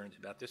public concerns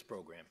about this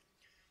program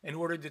and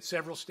ordered that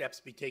several steps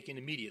be taken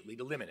immediately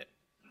to limit it.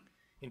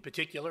 In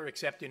particular,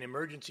 except in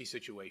emergency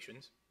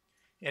situations,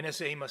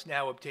 NSA must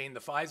now obtain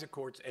the FISA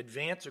court's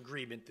advance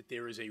agreement that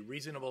there is a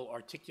reasonable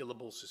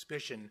articulable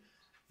suspicion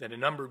that a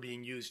number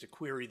being used to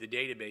query the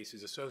database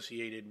is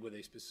associated with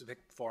a specific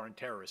foreign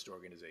terrorist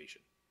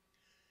organization.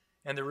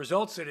 And the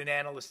results that an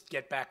analyst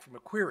gets back from a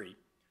query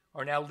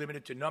are now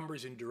limited to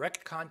numbers in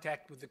direct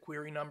contact with the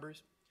query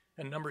numbers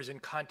and numbers in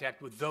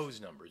contact with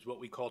those numbers, what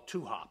we call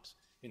 2 hops,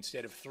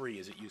 instead of 3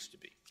 as it used to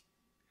be.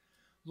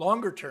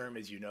 Longer term,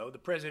 as you know, the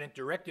President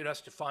directed us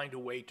to find a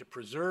way to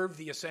preserve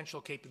the essential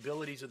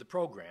capabilities of the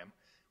program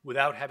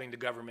without having the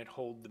government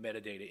hold the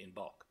metadata in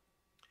bulk.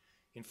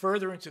 In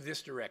furtherance of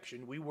this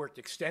direction, we worked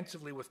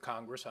extensively with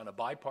Congress on a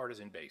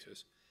bipartisan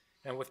basis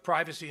and with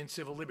privacy and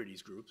civil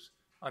liberties groups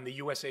on the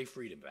USA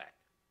Freedom Act.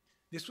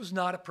 This was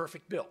not a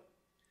perfect bill.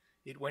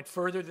 It went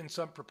further than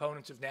some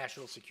proponents of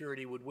national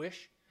security would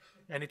wish,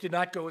 and it did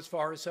not go as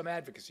far as some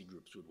advocacy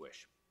groups would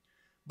wish.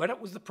 But it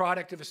was the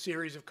product of a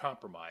series of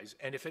compromise,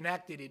 and if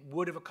enacted, it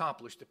would have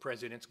accomplished the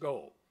President's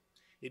goal.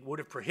 It would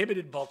have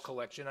prohibited bulk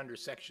collection under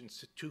Section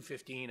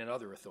 215 and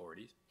other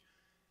authorities,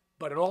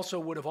 but it also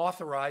would have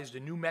authorized a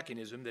new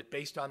mechanism that,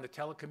 based on the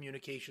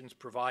telecommunications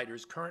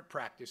provider's current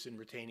practice in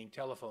retaining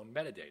telephone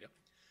metadata,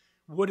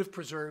 would have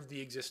preserved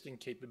the existing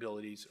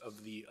capabilities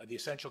of the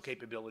essential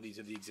capabilities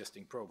of the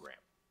existing program.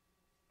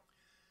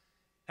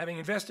 Having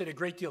invested a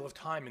great deal of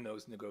time in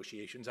those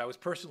negotiations, I was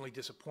personally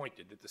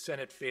disappointed that the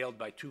Senate failed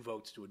by 2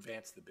 votes to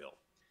advance the bill.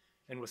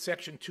 And with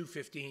Section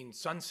 215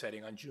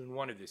 sunsetting on June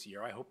 1 of this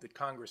year, I hope that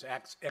Congress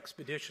acts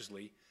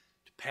expeditiously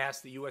to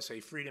pass the USA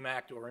Freedom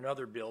Act or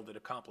another bill that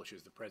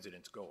accomplishes the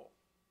President's goal.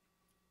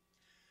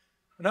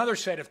 Another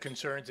set of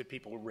concerns that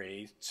people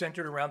raised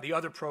centered around the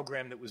other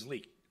program that was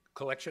leaked,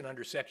 collection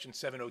under Section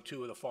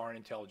 702 of the Foreign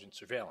Intelligence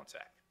Surveillance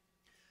Act.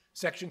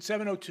 Section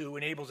 702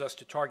 enables us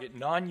to target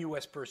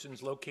non-U.S.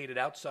 persons located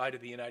outside of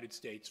the United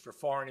States for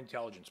foreign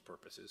intelligence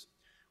purposes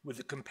with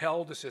the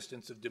compelled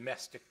assistance of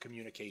domestic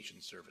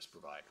communications service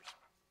providers.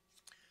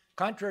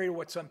 Contrary to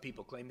what some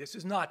people claim, this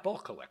is not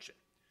bulk collection.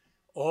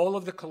 All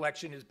of the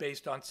collection is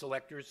based on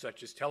selectors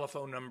such as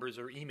telephone numbers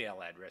or email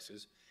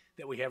addresses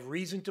that we have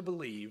reason to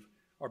believe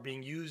are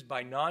being used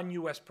by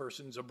non-U.S.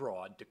 persons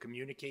abroad to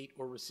communicate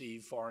or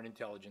receive foreign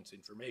intelligence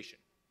information.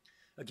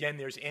 Again,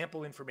 there's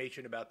ample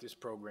information about this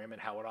program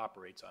and how it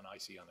operates on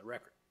IC on the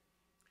record.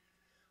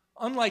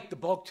 Unlike the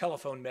bulk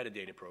telephone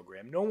metadata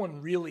program, no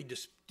one really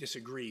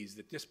disagrees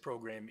that this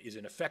program is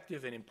an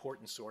effective and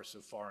important source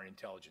of foreign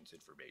intelligence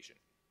information.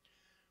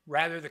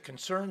 Rather, the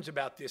concerns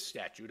about this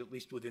statute, at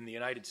least within the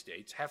United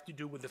States, have to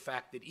do with the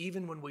fact that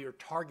even when we are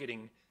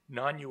targeting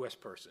non-U.S.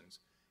 persons,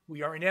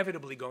 we are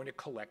inevitably going to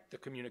collect the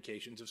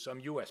communications of some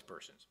U.S.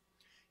 persons,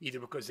 either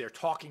because they're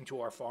talking to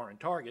our foreign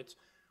targets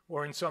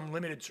or in some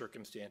limited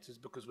circumstances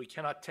because we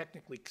cannot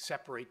technically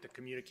separate the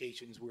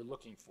communications we're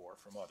looking for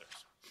from others.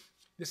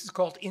 This is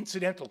called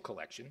incidental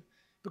collection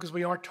because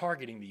we aren't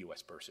targeting the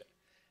U.S. person.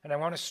 And I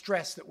want to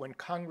stress that when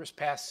Congress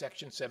passed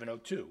Section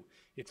 702,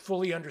 it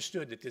fully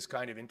understood that this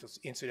kind of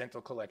incidental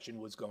collection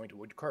was going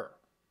to occur.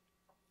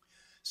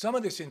 Some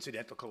of this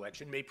incidental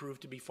collection may prove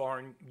to be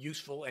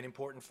useful and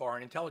important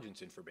foreign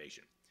intelligence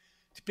information.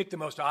 To pick the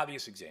most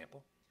obvious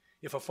example,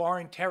 if a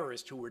foreign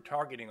terrorist who we're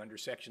targeting under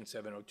Section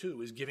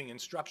 702 is giving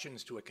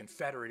instructions to a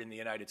confederate in the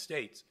United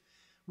States,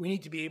 we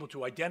need to be able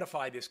to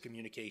identify this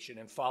communication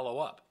and follow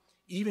up,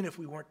 even if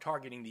we weren't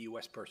targeting the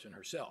U.S. person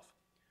herself.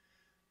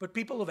 But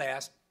people have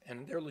asked,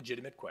 and they're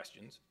legitimate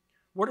questions,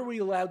 what are we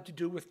allowed to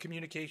do with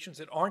communications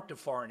that aren't of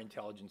foreign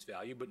intelligence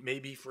value, but may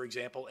be, for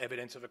example,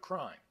 evidence of a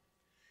crime?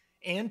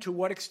 And to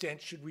what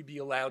extent should we be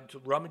allowed to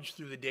rummage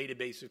through the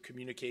database of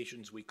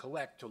communications we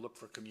collect to look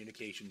for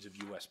communications of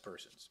U.S.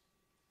 persons?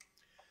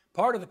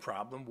 Part of the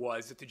problem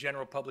was that the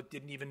general public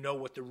didn't even know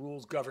what the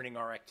rules governing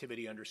our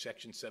activity under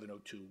Section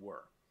 702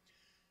 were.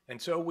 And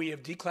so we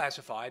have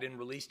declassified and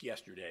released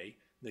yesterday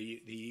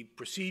the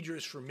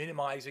procedures for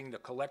minimizing the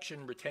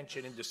collection,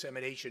 retention, and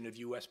dissemination of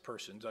U.S.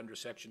 persons under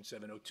Section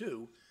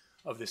 702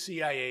 of the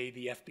CIA,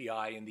 the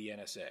FBI, and the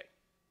NSA.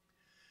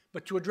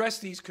 But to address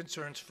these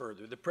concerns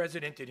further, the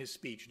President in his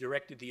speech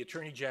directed the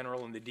Attorney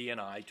General and the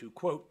DNI to,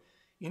 quote,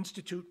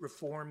 institute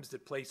reforms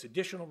that place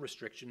additional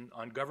restriction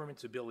on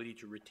government's ability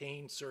to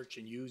retain, search,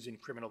 and use in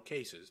criminal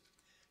cases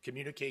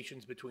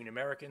communications between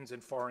Americans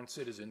and foreign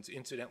citizens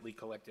incidentally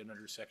collected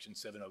under Section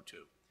 702.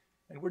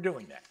 And we're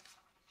doing that.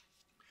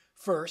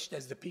 First,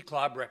 as the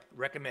PCLOB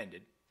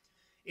recommended,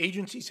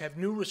 agencies have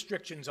new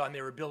restrictions on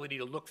their ability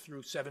to look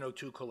through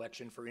 702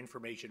 collection for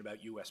information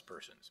about U.S.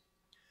 persons.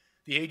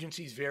 The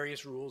agency's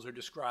various rules are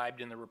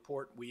described in the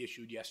report we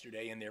issued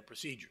yesterday and their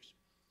procedures.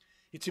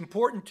 It's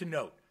important to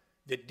note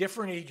that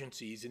different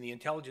agencies in the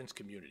intelligence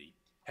community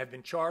have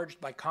been charged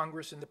by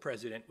Congress and the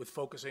President with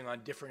focusing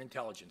on different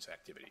intelligence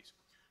activities.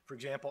 For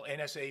example,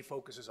 NSA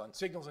focuses on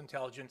signals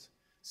intelligence,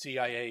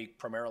 CIA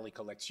primarily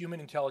collects human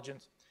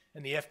intelligence,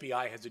 and the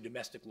FBI has a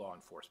domestic law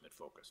enforcement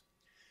focus.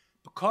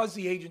 Because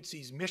the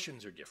agency's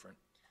missions are different,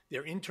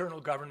 their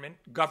internal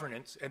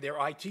governance and their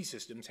IT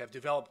systems have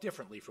developed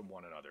differently from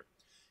one another.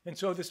 And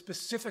so the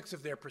specifics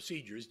of their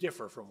procedures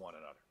differ from one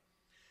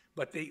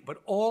another. But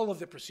all of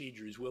the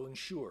procedures will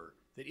ensure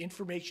that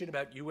information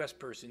about U.S.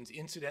 persons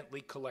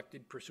incidentally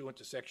collected pursuant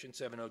to Section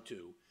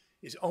 702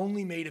 is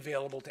only made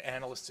available to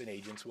analysts and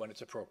agents when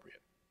it's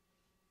appropriate.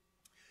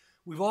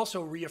 We've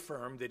also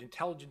reaffirmed that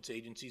intelligence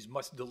agencies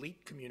must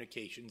delete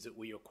communications that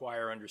we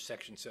acquire under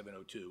Section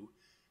 702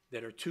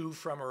 that are to,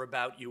 from, or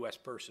about U.S.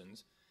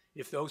 persons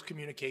if those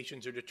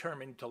communications are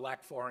determined to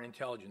lack foreign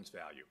intelligence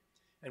value,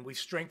 and we've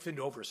strengthened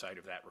oversight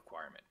of that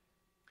requirement.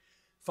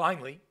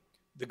 Finally,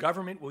 the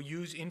government will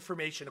use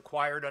information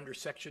acquired under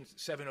Section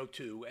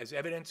 702 as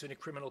evidence in a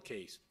criminal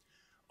case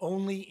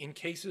only in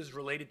cases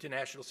related to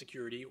national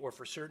security or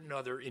for certain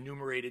other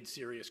enumerated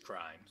serious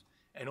crimes,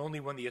 and only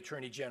when the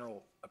Attorney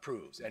General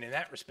approves. And in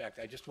that respect,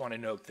 I just want to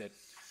note that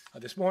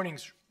this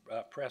morning's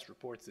press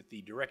reports that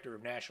the Director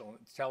of National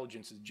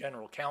Intelligence's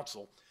General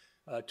Counsel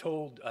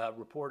told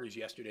reporters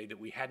yesterday that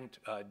we hadn't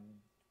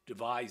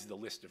devised the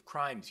list of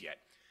crimes yet.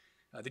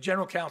 The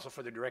General Counsel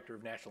for the Director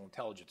of National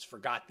Intelligence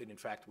forgot that, in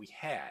fact, we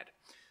had.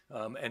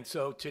 And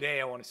so today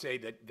I want to say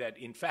that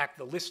in fact,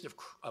 the list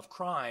of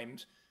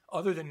crimes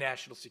other than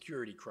national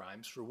security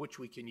crimes for which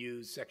we can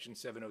use Section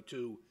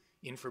 702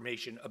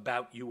 information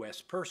about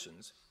U.S.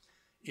 persons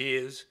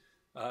is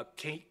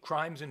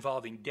crimes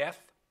involving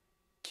death,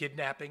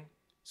 kidnapping,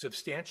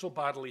 substantial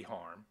bodily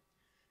harm,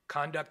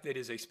 conduct that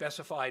is a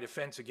specified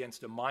offense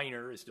against a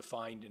minor as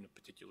defined in a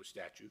particular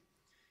statute,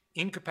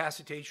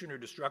 incapacitation or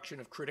destruction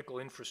of critical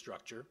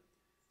infrastructure,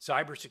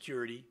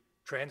 cybersecurity,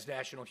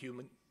 transnational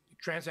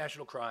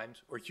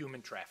crimes, or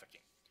human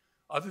trafficking.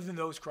 Other than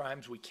those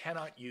crimes, we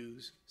cannot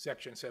use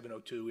Section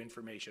 702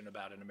 information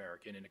about an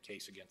American in a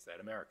case against that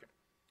American.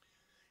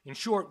 In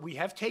short, we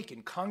have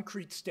taken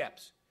concrete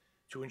steps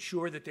to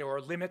ensure that there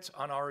are limits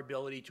on our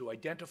ability to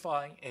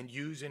identify and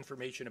use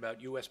information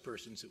about U.S.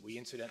 persons that we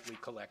incidentally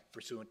collect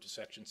pursuant to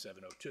Section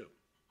 702.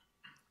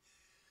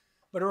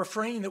 But a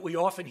refrain that we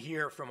often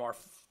hear from our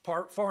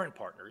foreign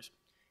partners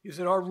is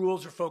that our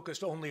rules are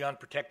focused only on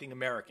protecting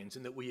Americans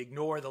and that we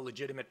ignore the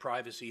legitimate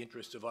privacy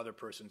interests of other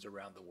persons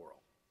around the world.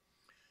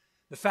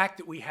 The fact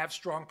that we have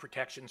strong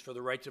protections for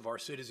the rights of our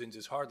citizens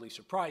is hardly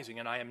surprising,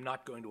 and I am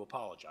not going to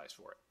apologize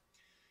for it.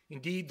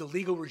 Indeed, the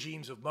legal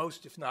regimes of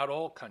most, if not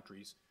all,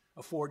 countries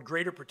afford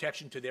greater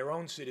protection to their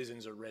own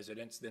citizens or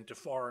residents than to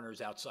foreigners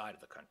outside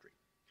of the country.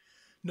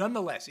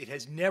 Nonetheless, it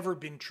has never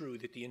been true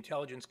that the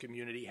intelligence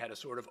community had a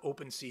sort of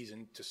open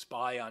season to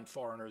spy on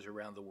foreigners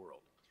around the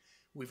world.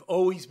 We've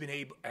always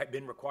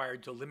been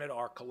required to limit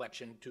our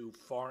collection to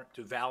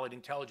valid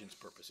intelligence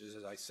purposes,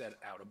 as I set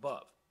out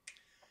above.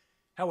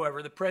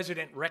 However, the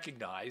President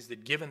recognized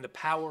that given the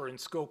power and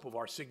scope of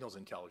our signals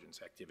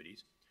intelligence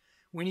activities,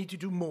 we need to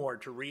do more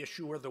to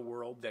reassure the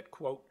world that,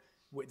 quote,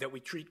 that we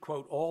treat,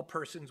 quote, all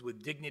persons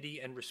with dignity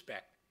and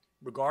respect,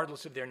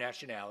 regardless of their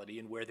nationality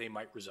and where they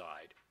might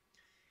reside,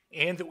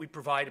 and that we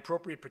provide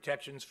appropriate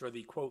protections for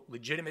the, quote,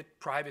 legitimate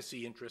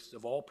privacy interests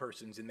of all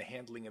persons in the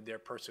handling of their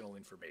personal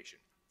information.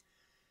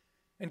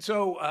 And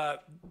so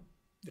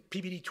the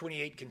PPD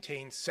 28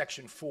 contains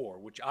Section 4,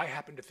 which I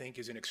happen to think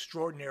is an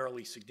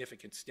extraordinarily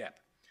significant step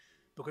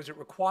because it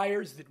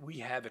requires that we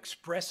have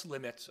express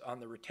limits on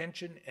the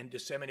retention and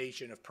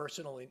dissemination of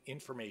personal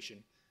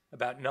information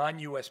about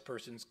non-U.S.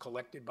 persons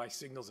collected by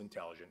signals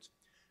intelligence,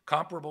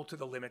 comparable to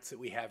the limits that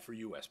we have for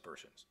U.S.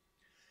 persons.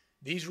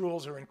 These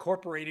rules are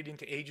incorporated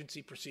into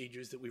agency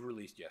procedures that we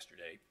released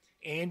yesterday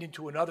and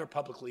into another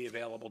publicly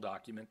available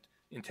document,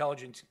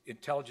 Intelligence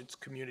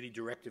Community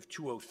Directive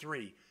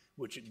 203,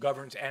 which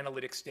governs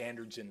analytic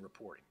standards and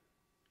reporting.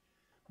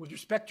 With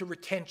respect to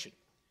retention,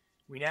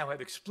 we now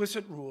have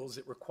explicit rules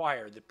that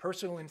require that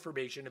personal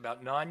information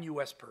about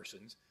non-U.S.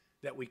 persons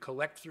that we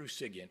collect through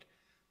SIGINT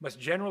must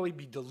generally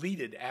be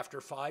deleted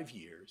after 5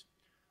 years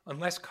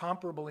unless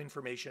comparable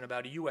information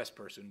about a U.S.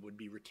 person would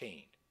be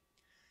retained.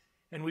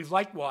 And we've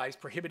likewise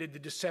prohibited the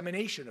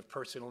dissemination of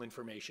personal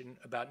information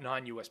about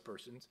non-U.S.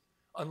 persons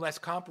unless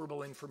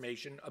comparable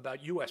information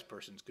about U.S.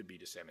 persons could be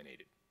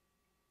disseminated.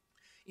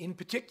 In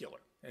particular,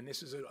 and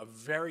this is a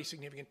very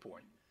significant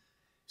point,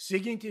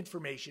 SIGINT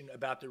information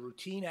about the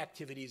routine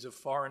activities of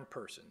foreign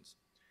persons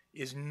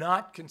is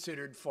not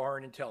considered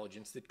foreign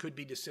intelligence that could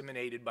be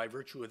disseminated by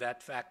virtue of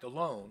that fact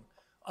alone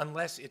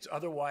unless it's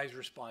otherwise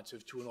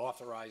responsive to an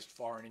authorized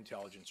foreign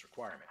intelligence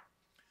requirement.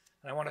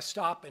 And I want to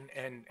stop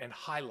and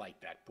highlight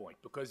that point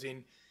because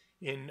in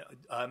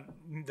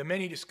the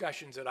many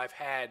discussions that I've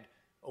had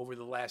over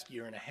the last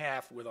year and a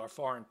half with our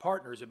foreign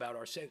partners about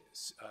our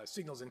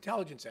signals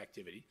intelligence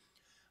activity,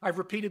 I've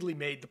repeatedly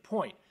made the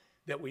point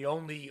that we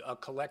only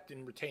collect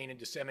and retain and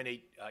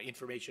disseminate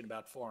information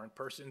about foreign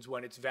persons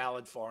when it's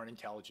valid foreign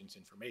intelligence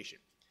information.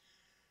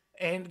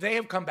 And they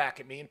have come back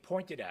at me and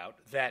pointed out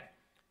that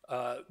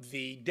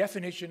the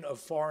definition of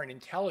foreign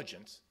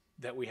intelligence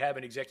that we have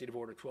in Executive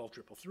Order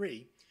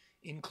 12333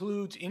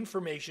 includes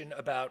information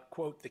about,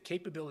 quote, the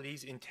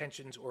capabilities,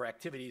 intentions, or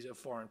activities of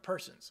foreign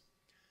persons.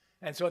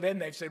 And so then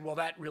they've said, well,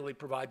 that really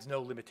provides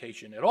no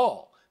limitation at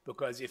all,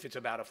 because if it's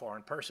about a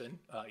foreign person,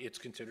 it's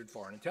considered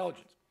foreign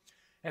intelligence.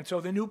 And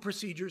so the new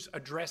procedures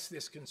address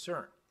this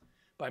concern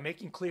by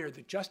making clear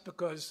that just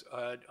because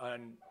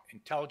an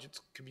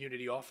intelligence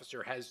community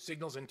officer has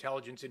signals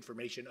intelligence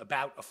information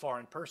about a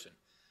foreign person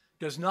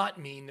does not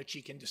mean that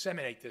she can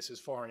disseminate this as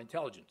foreign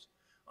intelligence,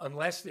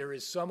 unless there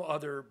is some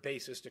other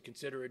basis to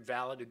consider it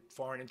valid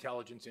foreign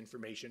intelligence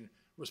information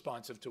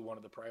responsive to one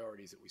of the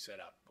priorities that we set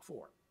out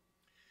before.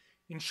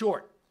 In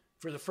short,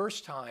 for the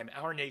first time,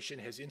 our nation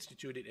has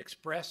instituted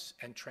express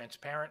and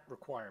transparent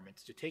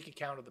requirements to take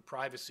account of the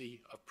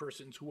privacy of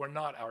persons who are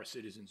not our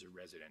citizens or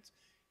residents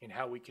in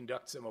how we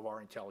conduct some of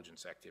our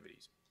intelligence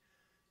activities.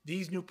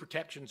 These new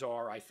protections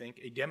are, I think,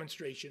 a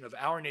demonstration of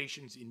our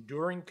nation's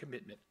enduring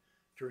commitment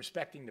to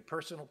respecting the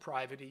personal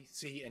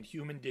privacy and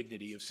human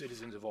dignity of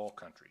citizens of all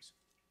countries.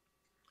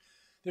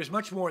 There's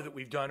much more that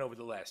we've done over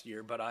the last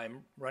year, but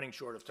I'm running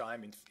short of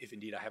time, if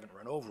indeed I haven't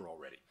run over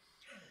already.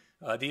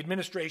 The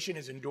administration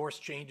has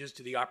endorsed changes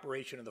to the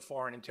operation of the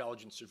Foreign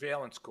Intelligence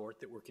Surveillance Court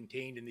that were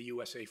contained in the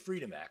USA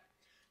Freedom Act,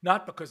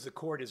 not because the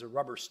court is a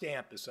rubber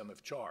stamp, as some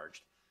have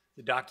charged.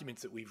 The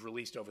documents that we've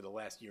released over the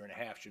last year and a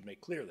half should make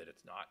clear that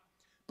it's not,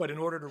 but in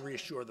order to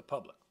reassure the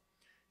public.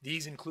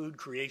 These include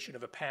creation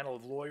of a panel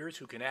of lawyers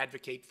who can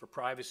advocate for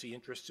privacy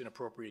interests in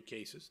appropriate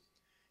cases,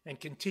 and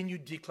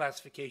continued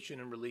declassification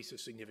and release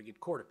of significant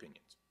court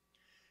opinions.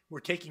 We're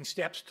taking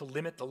steps to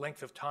limit the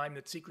length of time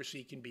that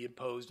secrecy can be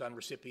imposed on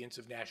recipients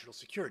of national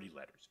security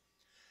letters.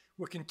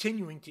 We're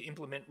continuing to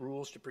implement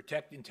rules to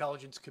protect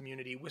intelligence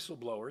community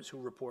whistleblowers who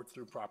report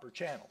through proper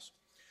channels.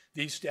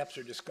 These steps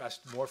are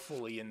discussed more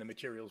fully in the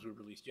materials we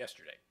released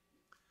yesterday.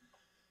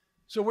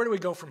 So where do we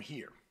go from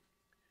here?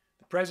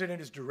 The President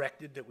has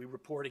directed that we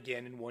report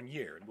again in 1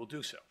 year, and we'll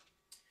do so.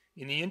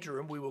 In the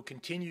interim, we will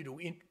continue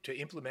to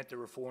implement the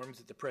reforms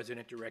that the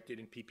President directed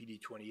in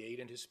PPD 28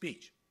 and his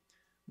speech.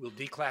 We'll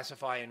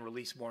declassify and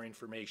release more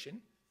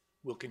information.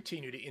 We'll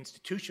continue to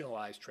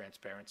institutionalize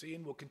transparency,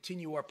 and we'll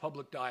continue our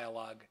public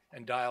dialogue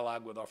and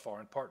dialogue with our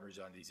foreign partners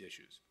on these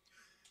issues.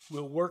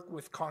 We'll work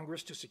with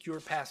Congress to secure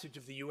passage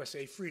of the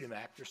USA Freedom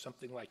Act or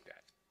something like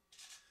that.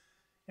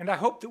 And I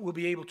hope that we'll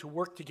be able to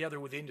work together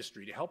with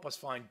industry to help us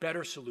find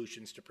better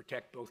solutions to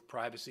protect both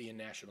privacy and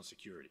national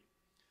security.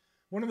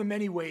 One of the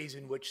many ways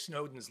in which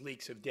Snowden's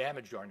leaks have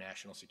damaged our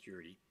national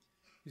security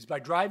is by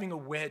driving a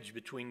wedge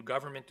between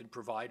government and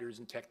providers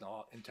and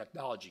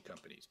technology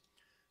companies,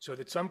 so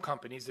that some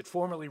companies that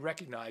formerly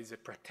recognized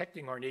that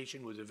protecting our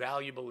nation was a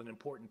valuable and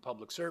important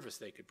public service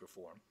they could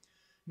perform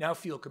now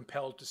feel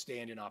compelled to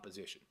stand in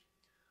opposition.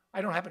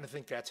 I don't happen to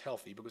think that's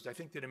healthy, because I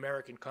think that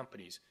American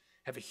companies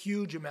have a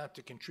huge amount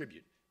to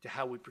contribute to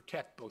how we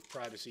protect both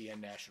privacy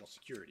and national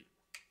security.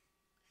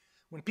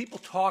 When people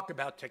talk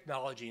about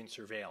technology and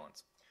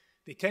surveillance,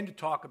 they tend to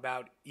talk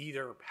about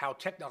either how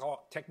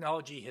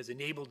technology has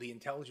enabled the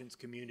intelligence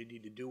community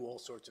to do all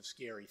sorts of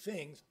scary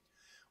things,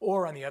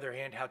 or on the other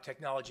hand, how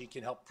technology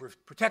can help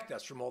protect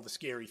us from all the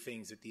scary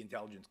things that the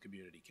intelligence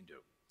community can do.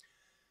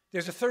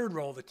 There's a third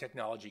role that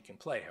technology can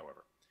play,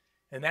 however,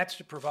 and that's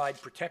to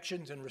provide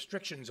protections and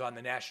restrictions on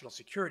the national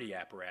security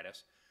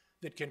apparatus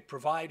that can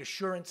provide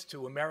assurance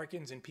to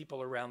Americans and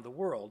people around the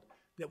world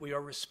that we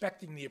are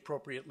respecting the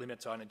appropriate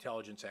limits on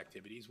intelligence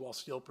activities while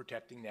still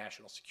protecting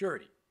national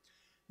security.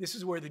 This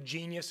is where the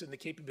genius and the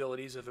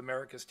capabilities of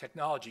America's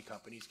technology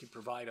companies can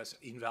provide us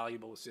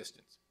invaluable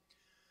assistance.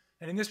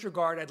 And in this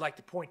regard, I'd like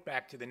to point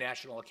back to the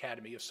National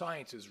Academy of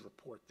Sciences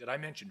report that I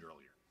mentioned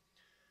earlier.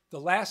 The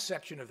last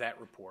section of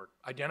that report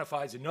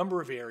identifies a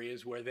number of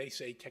areas where they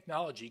say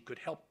technology could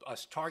help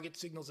us target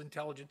signals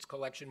intelligence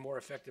collection more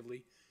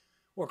effectively,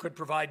 or could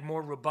provide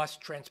more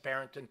robust,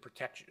 transparent, and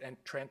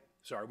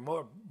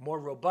more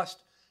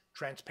robust,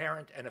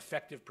 transparent, and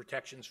effective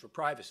protections for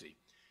privacy,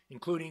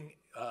 including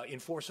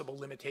enforceable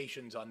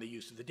limitations on the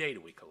use of the data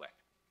we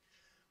collect.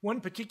 One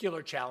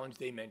particular challenge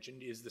they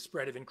mentioned is the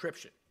spread of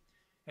encryption.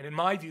 And in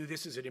my view,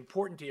 this is an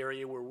important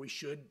area where we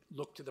should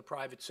look to the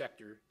private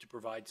sector to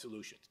provide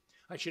solutions.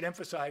 I should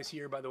emphasize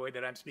here, by the way,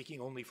 that I'm speaking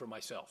only for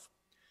myself.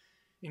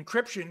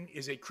 Encryption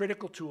is a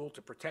critical tool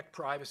to protect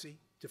privacy,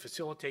 to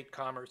facilitate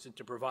commerce, and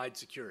to provide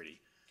security,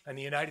 and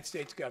the United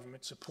States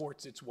government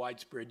supports its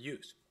widespread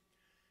use.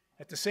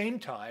 At the same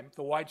time,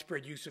 the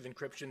widespread use of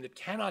encryption that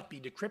cannot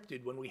be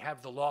decrypted when we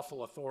have the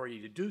lawful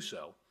authority to do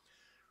so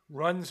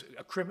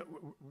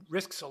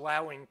risks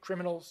allowing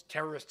criminals,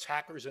 terrorists,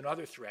 hackers, and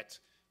other threats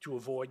to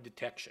avoid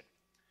detection.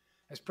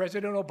 As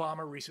President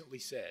Obama recently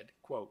said,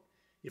 quote,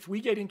 "If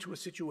we get into a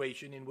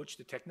situation in which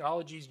the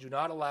technologies do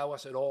not allow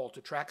us at all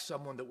to track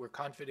someone that we're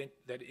confident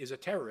that is a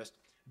terrorist,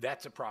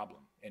 that's a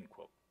problem," end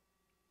quote.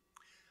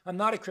 I'm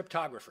not a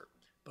cryptographer,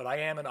 but I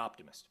am an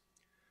optimist.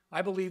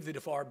 I believe that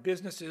if our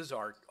businesses,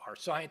 our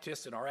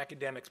scientists, and our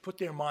academics put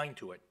their mind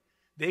to it,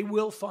 they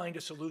will find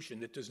a solution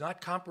that does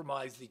not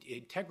compromise the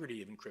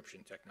integrity of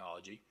encryption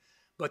technology,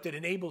 but that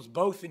enables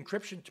both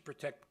encryption to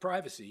protect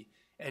privacy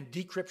and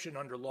decryption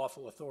under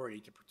lawful authority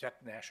to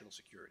protect national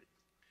security.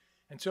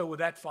 And so with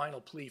that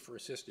final plea for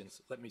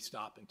assistance, let me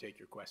stop and take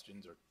your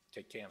questions, or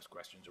take Cam's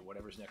questions, or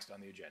whatever's next on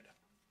the agenda.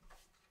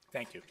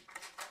 Thank you.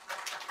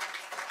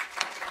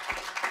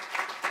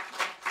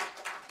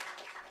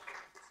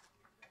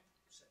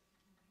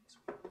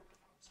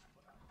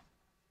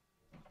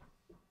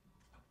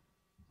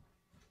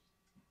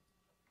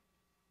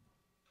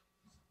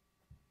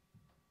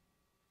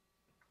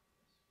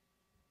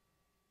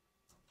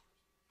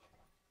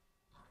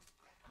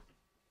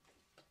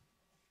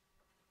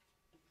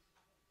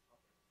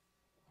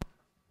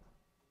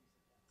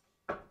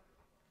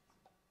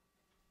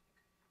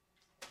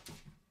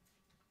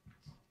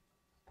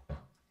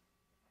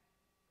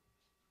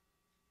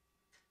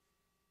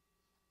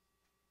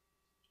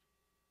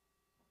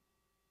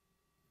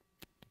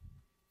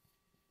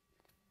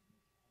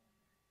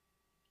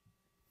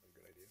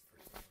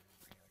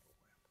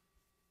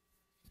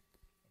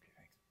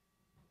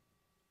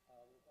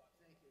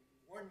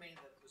 Warned me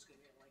that it was going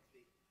to be a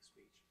lengthy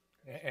speech.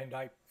 And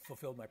I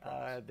fulfilled my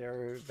promise.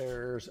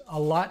 There's a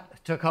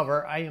lot to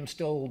cover. I am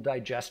still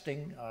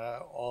digesting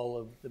all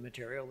of the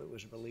material that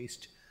was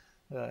released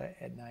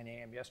at 9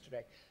 a.m.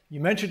 yesterday. You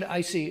mentioned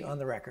IC on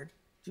the record.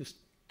 Just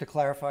to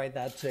clarify,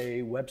 that's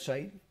a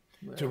website?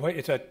 So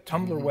it's a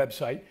Tumblr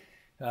website.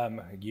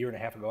 A year and a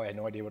half ago, I had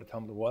no idea what a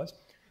Tumblr was.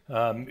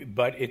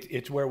 But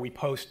it's where we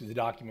post the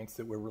documents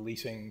that we're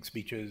releasing,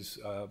 speeches.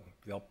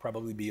 There'll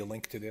probably be a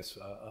link to this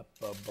up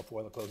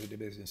before the close of the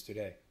business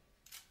today.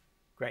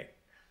 Great.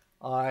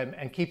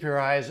 And keep your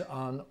eyes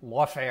on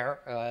Lawfare.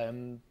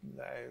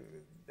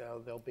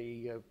 There'll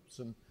be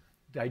some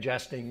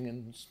digesting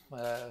and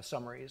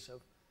summaries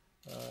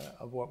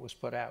of what was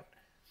put out.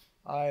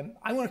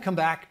 I want to come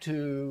back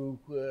to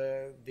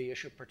the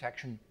issue of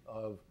protection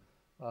of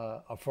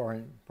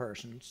foreign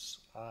persons.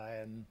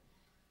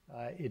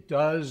 It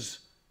does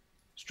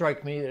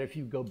strike me that if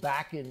you go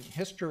back in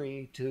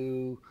history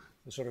to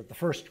the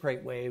first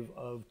great wave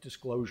of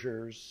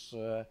disclosures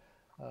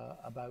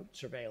about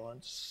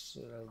surveillance,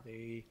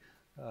 the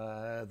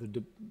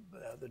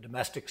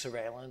domestic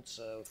surveillance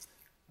of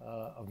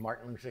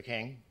Martin Luther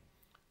King,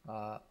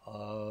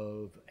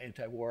 of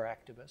anti-war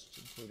activists,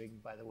 including,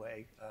 by the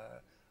way,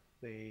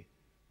 the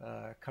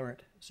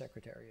current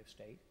Secretary of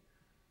State.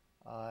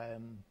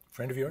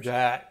 Friend of yours?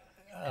 That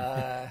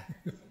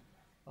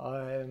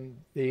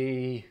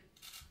the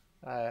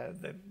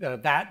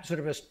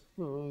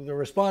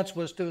response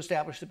was to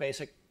establish the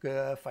basic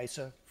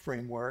FISA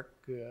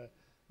framework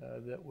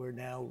that we're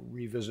now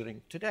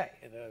revisiting today.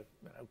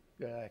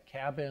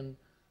 Cabin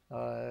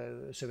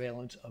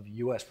surveillance of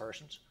U.S.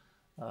 persons,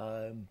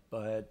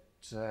 but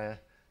to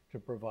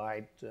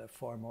provide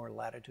far more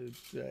latitude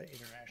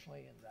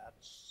internationally, and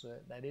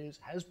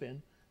has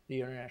been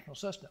the international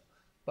system.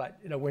 But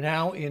we're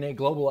now in a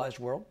globalized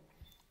world.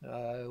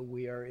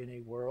 We are in a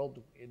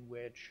world in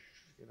which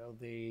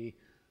the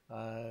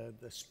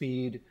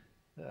speed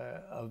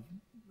of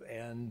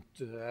and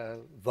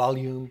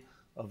volume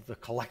of the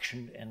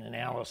collection and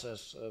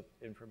analysis of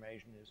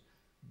information is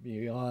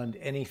beyond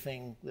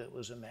anything that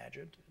was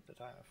imagined at the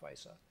time of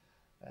FISA,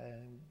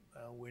 and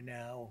we're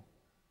now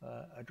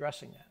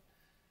addressing that.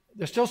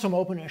 There's still some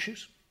open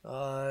issues.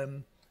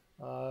 One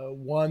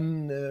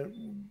that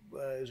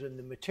is in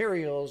the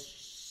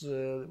materials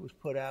that was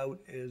put out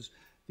is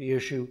the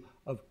issue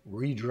of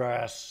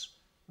redress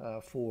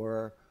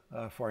for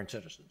foreign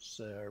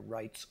citizens,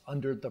 rights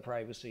under the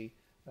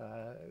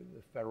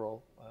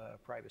Federal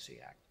Privacy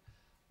Act.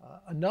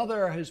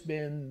 Another has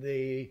been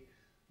the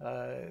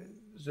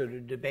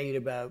debate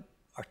about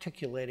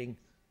articulating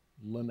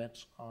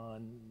limits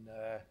on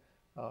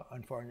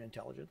foreign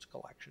intelligence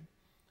collection,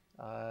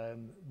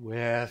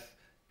 with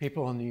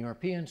people on the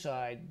European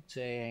side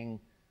saying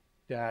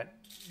that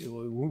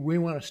we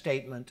want a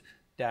statement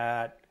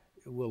that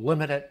will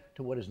limit it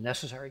to what is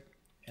necessary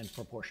and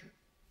proportionate.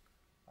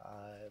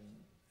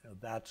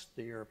 That's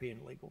the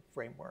European legal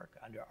framework.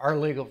 Under our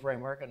legal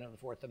framework, under the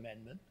Fourth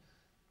Amendment,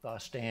 the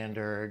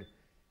standard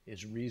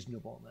is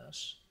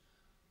reasonableness.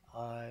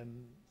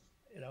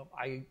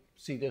 I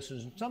see this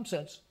as, in some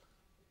sense,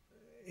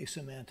 a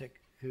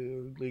semantic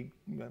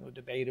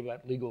debate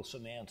about legal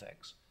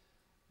semantics.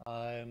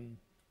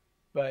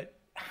 But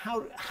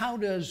how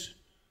does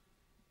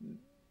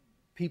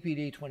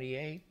PPD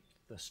 28,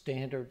 the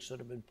standards that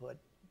have been put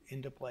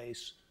into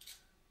place,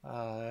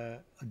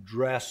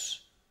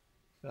 address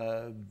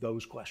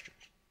those questions?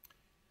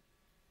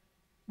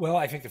 Well,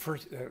 I think the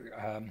first,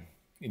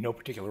 in no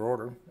particular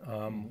order,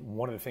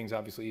 one of the things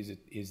obviously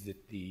is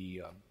that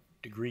the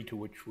degree to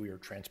which we are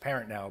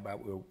transparent now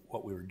about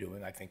what we were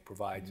doing, I think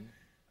provides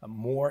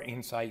more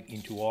insight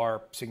into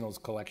our signals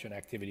collection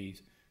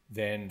activities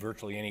than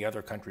virtually any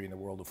other country in the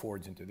world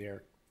affords into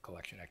their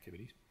collection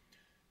activities.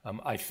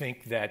 I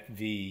think that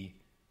the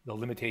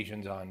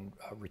limitations on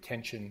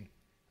retention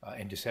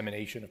and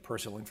dissemination of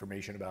personal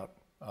information about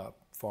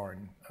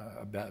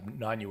about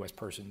non-U.S.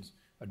 persons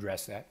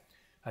address that.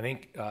 I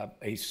think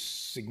a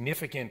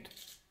significant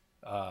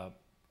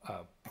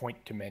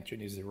point to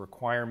mention is the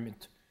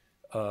requirement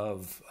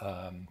of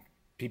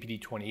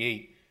PPD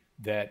 28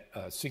 that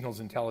signals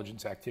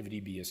intelligence activity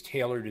be as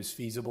tailored as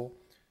feasible,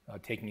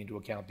 taking into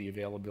account the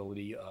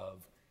availability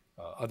of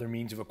other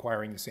means of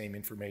acquiring the same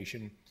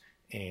information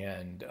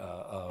and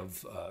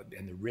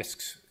the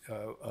risks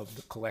of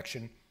the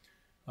collection.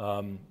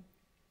 I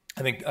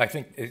think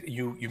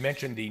you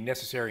mentioned the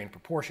necessary and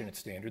proportionate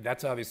standard.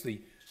 That's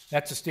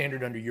a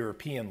standard under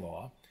European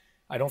law.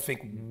 I don't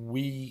think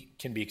we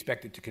can be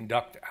expected to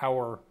conduct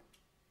our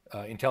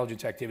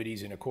intelligence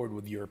activities in accord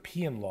with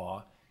European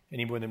law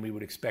any more than we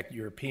would expect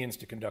Europeans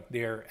to conduct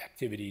their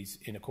activities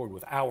in accord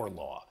with our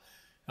law.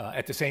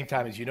 At the same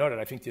time, as you noted,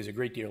 I think there's a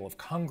great deal of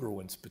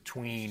congruence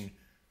between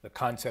the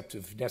concepts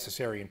of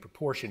necessary and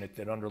proportionate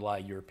that underlie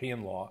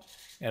European law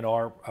and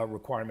our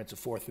requirements of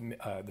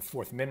the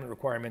Fourth Amendment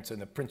requirements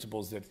and the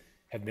principles that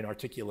have been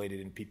articulated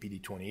in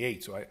PPD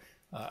 28. So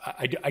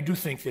I do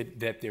think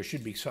that there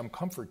should be some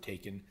comfort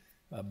taken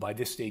by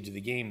this stage of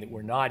the game that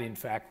we're not, in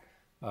fact,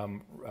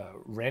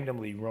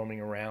 randomly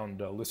roaming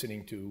around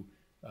listening to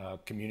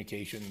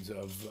communications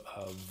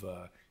of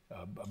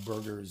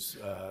burgers,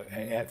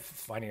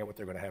 finding out what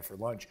they're going to have for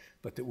lunch,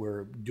 but that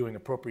we're doing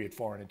appropriate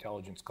foreign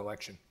intelligence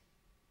collection.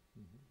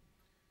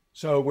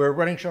 So we're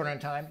running short on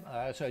time,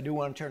 so I do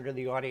want to turn to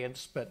the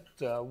audience, but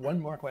one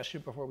more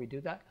question before we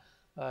do that.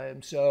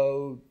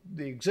 So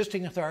the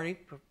existing authority,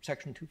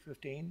 Section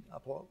 215,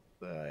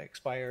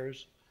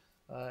 expires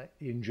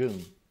in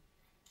June.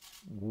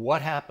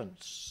 What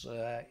happens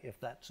if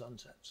that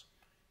sunsets?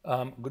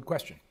 Good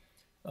question.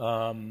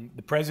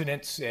 The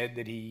president said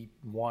that he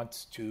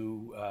wants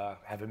to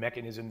have a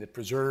mechanism that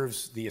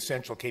preserves the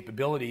essential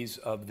capabilities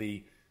of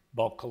the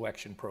bulk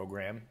collection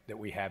program that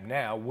we have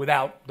now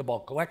without the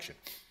bulk collection.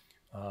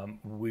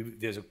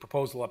 There's a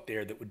proposal up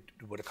there that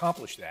would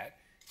accomplish that.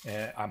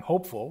 And I'm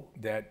hopeful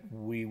that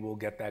we will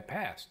get that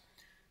passed.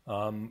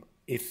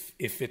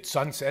 If it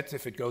sunsets,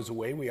 if it goes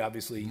away, we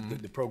obviously,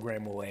 the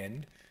program will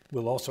end.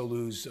 We'll also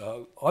lose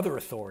other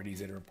authorities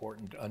that are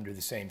important under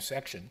the same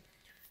section,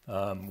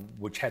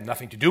 which had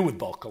nothing to do with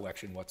bulk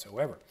collection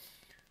whatsoever.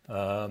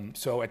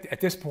 So at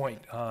this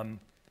point,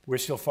 we're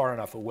still far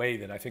enough away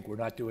that I think we're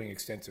not doing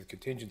extensive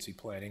contingency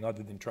planning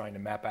other than trying to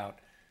map out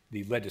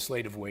the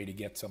legislative way to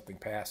get something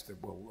passed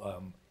that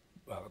will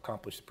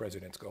accomplish the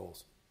president's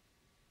goals.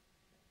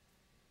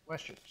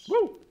 Questions?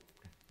 Woo!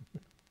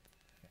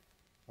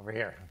 Over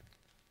here.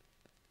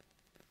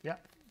 Yeah,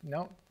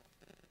 no?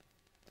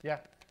 Yeah,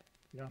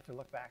 you don't have to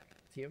look back.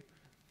 It's you.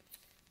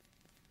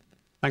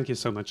 Thank you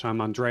so much.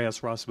 I'm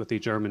Andreas Ross with the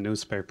German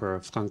newspaper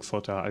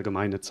Frankfurter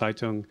Allgemeine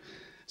Zeitung.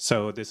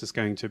 So this is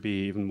going to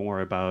be even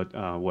more about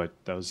what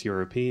those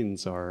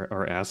Europeans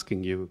are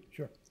asking you.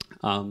 Sure.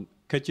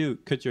 Could you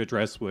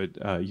address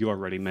what you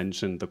already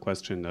mentioned, the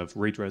question of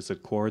redress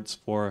at courts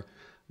for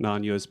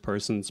non-U.S.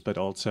 persons, but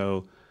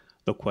also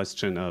the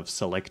question of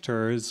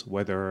selectors,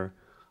 whether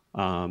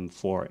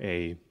for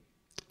a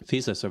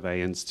visa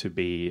surveillance to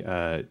be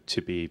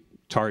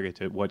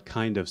targeted, what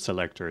kind of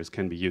selectors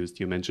can be used?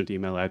 You mentioned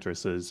email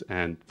addresses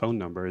and phone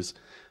numbers,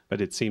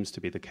 but it seems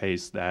to be the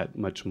case that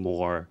much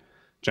more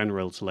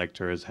general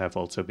selectors have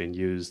also been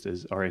used.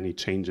 Are any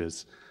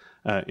changes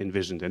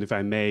envisioned? And if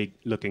I may,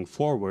 looking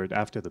forward,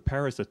 after the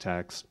Paris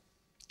attacks,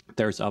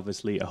 there's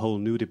obviously a whole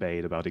new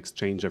debate about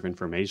exchange of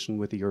information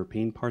with the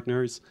European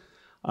partners.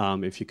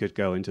 If you could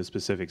go into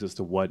specifics as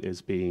to what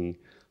is being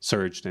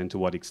searched and to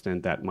what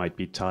extent that might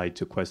be tied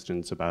to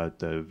questions about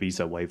the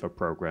visa waiver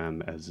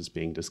program as is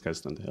being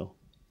discussed on the Hill.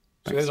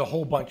 So there's a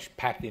whole bunch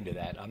packed into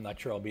that. I'm not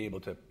sure I'll be able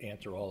to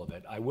answer all of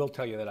it. I will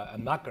tell you that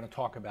I'm not going to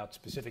talk about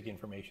specific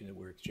information that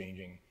we're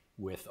exchanging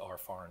with our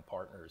foreign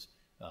partners.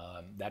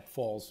 That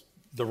falls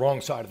the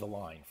wrong side of the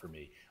line for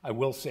me. I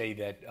will say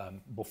that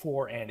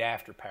before and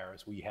after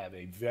Paris, we have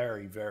a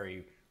very,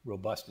 very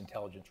robust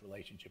intelligence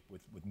relationship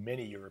with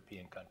many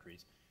European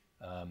countries,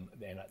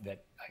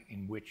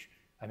 in which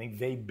I think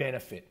they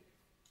benefit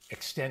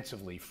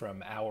extensively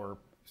from our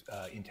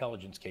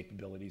intelligence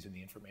capabilities and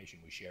the information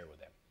we share with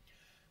them.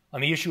 On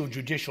the issue of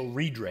judicial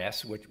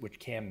redress, which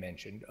Cam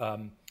mentioned,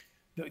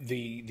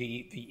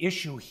 the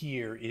issue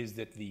here is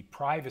that the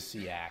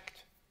Privacy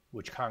Act,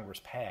 which Congress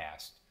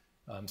passed,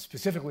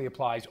 specifically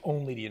applies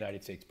only to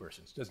United States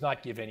persons, does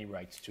not give any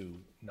rights to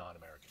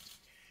non-Americans.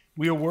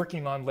 We are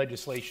working on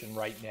legislation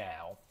right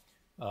now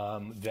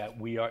that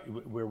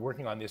we're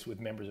working on this with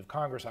members of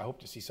Congress. I hope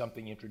to see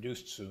something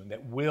introduced soon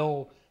that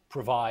will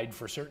provide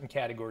for certain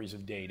categories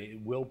of data.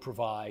 It will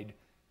provide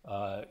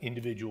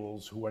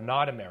individuals who are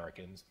not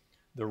Americans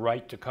the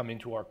right to come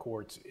into our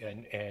courts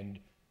and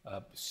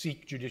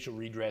seek judicial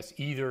redress,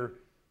 either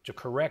to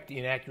correct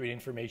inaccurate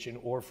information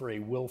or for a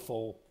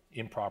willful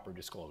improper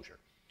disclosure.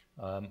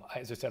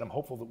 As I said, I'm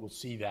hopeful that we'll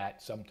see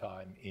that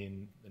sometime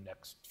in the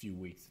next few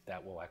weeks,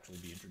 that will actually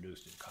be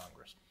introduced in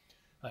Congress.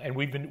 And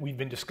we've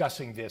been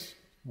discussing this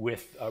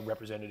with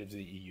representatives of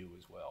the EU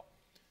as well.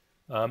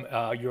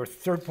 Your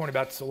third point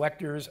about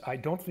selectors, I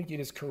don't think it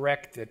is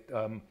correct that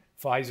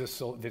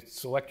that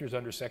selectors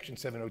under Section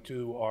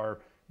 702 are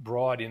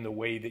broad in the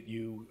way that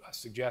you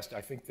suggest.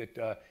 I think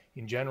that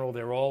in general,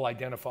 they're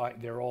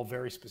all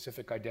very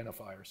specific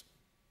identifiers.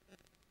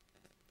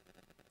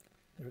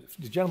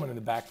 The gentleman in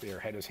the back there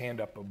had his hand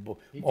up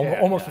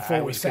almost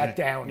before we sat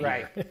down here.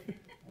 Right.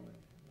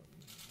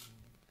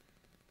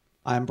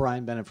 I'm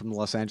Brian Bennett from the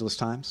Los Angeles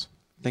Times.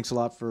 Thanks a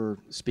lot for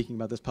speaking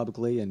about this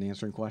publicly and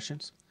answering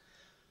questions.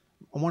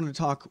 I wanted to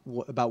talk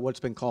about what's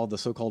been called the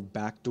so-called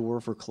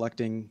backdoor for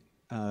collecting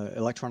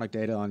electronic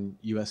data on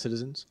U.S.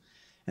 citizens.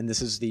 And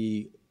this is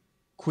the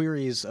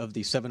queries of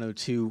the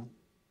 702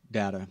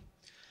 data.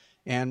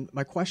 And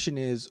my question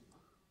is,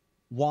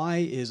 why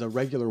is a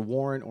regular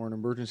warrant or an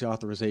emergency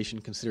authorization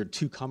considered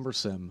too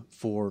cumbersome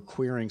for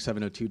querying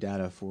 702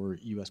 data for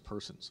U.S.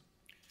 persons?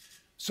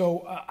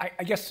 So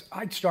I guess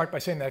I'd start by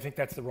saying that I think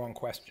that's the wrong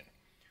question.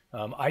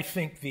 I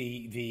think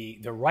the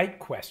right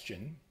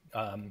question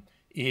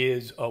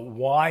is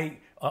why,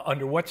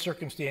 under what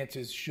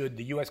circumstances should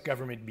the U.S.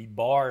 government be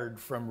barred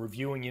from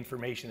reviewing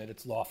information that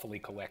it's lawfully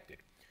collected?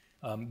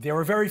 There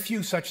are very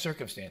few such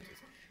circumstances.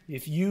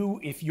 If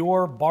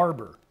your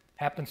barber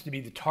happens to be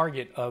the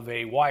target of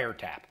a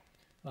wiretap,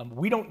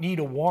 we don't need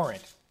a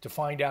warrant to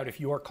find out if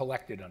you're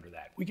collected under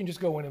that. We can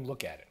just go in and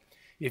look at it.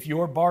 If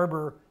your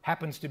barber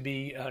happens to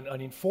be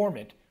an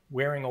informant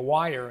wearing a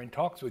wire and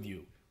talks with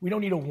you, we don't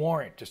need a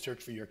warrant to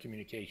search for your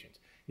communications.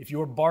 If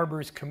your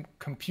barber's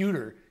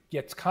computer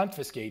gets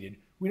confiscated,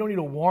 we don't need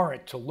a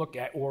warrant to look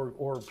at,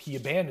 or he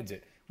abandons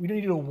it. We don't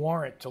need a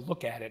warrant to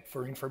look at it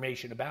for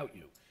information about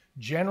you.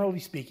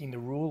 Generally speaking, the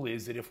rule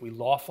is that if we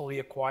lawfully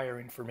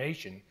acquire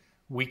information,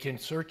 we can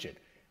search it.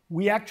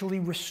 We actually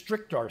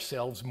restrict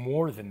ourselves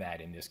more than that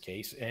in this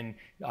case, and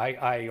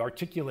I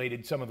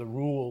articulated some of the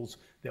rules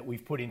that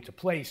we've put into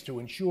place to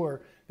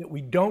ensure that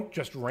we don't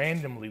just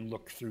randomly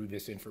look through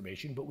this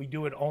information, but we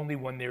do it only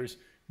when there's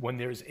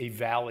a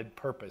valid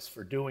purpose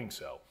for doing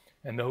so.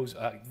 And those,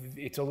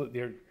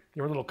 they're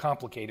a little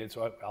complicated,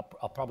 so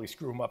I'll probably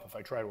screw them up if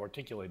I try to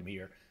articulate them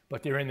here,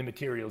 but they're in the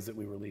materials that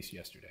we released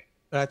yesterday.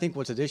 But I think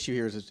what's at issue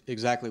here is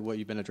exactly what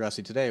you've been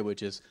addressing today,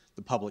 which is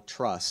the public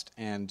trust.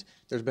 And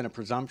there's been a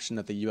presumption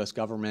that the U.S.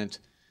 government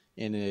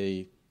in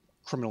a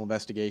criminal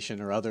investigation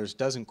or others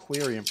doesn't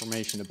query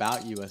information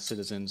about U.S.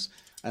 citizens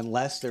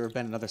unless there have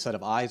been another set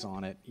of eyes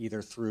on it,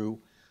 either through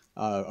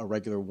a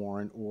regular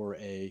warrant or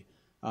a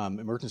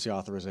emergency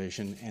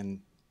authorization.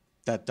 And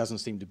that doesn't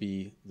seem to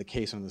be the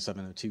case under the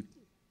 702.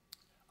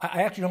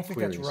 I actually don't think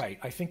queries. That's right.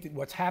 I think that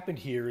what's happened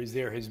here is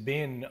there has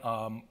been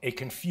a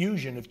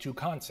confusion of two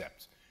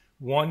concepts.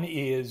 One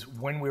is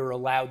when we're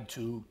allowed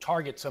to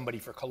target somebody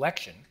for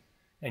collection,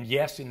 and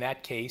yes, in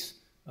that case,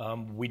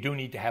 we do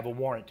need to have a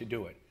warrant to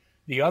do it.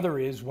 The other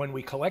is when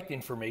we collect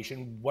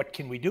information, what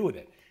can we do with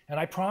it? And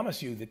I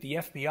promise you that the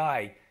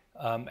FBI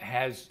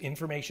has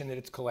information that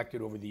it's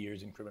collected over the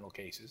years in criminal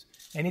cases,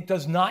 and it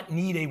does not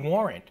need a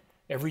warrant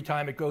every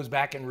time it goes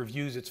back and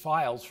reviews its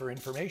files for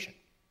information.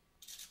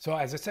 So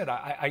as I said,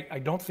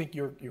 I don't think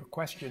your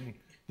question,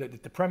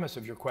 the premise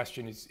of your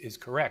question is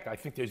correct. I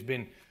think there's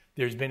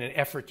been an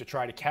effort to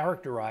try to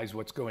characterize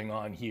what's going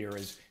on here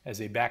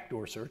as a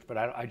backdoor search, but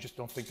I just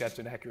don't think that's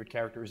an accurate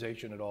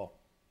characterization at all.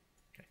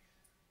 Okay.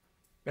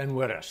 Ben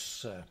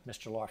Wittes,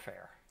 Mr.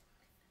 Lawfare.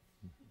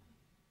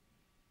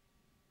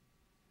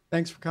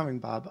 Thanks for coming,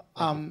 Bob.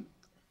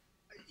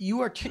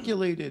 You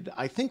articulated,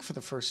 I think for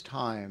the first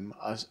time,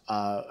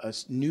 a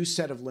new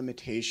set of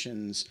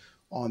limitations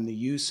on the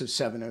use of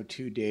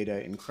 702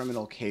 data in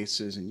criminal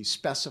cases, and you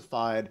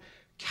specified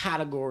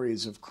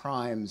categories of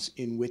crimes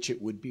in which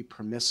it would be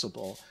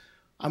permissible.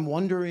 I'm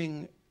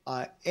wondering,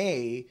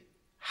 A,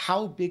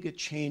 how big a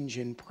change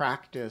in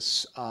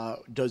practice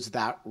does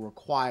that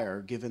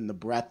require, given the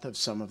breadth of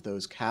some of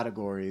those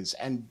categories?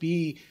 And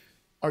B,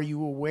 are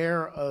you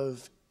aware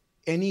of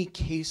any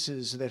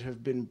cases that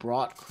have been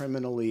brought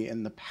criminally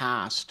in the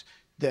past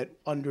that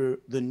under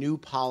the new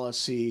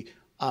policy,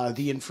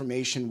 the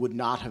information would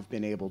not have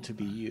been able to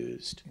be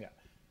used? Yeah.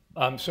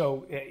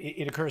 So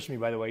it occurs to me,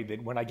 by the way,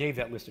 that when I gave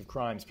that list of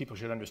crimes, people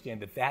should understand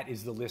that that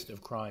is the list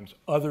of crimes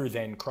other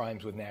than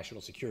crimes with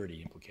national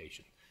security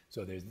implication.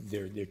 So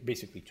there are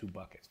basically two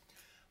buckets.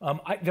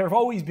 There have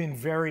always been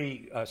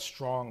very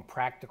strong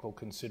practical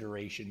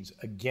considerations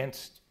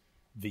against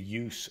the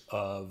use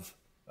of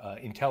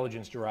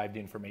intelligence-derived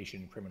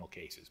information in criminal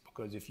cases,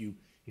 because if you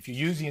if you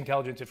use the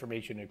intelligence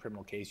information in a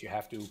criminal case, you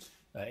have to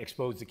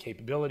expose the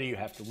capability, you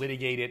have to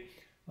litigate it,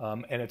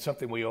 and it's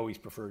something we always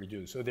prefer to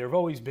do. So there have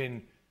always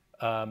been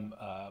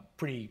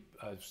pretty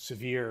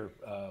severe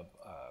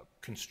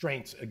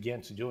constraints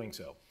against doing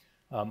so.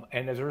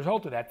 And as a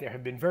result of that, there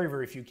have been very,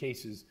 very few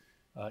cases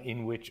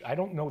in which, I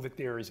don't know that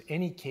there is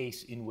any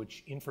case in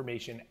which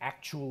information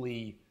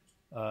actually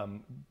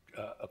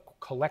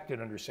collected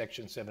under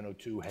Section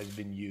 702 has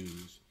been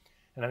used.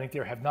 And I think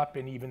there have not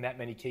been even that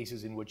many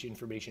cases in which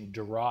information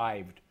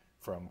derived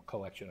from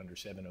collection under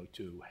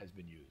 702 has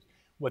been used.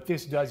 What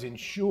this does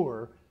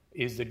ensure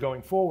is that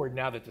going forward,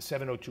 now that the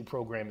 702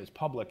 program is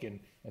public and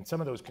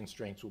some of those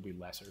constraints will be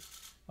lesser,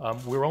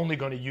 we're only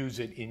going to use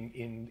it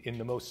in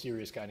the most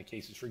serious kind of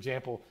cases. For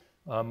example,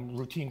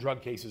 routine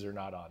drug cases are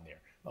not on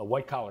there.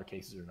 White-collar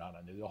cases are not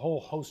on there. There's a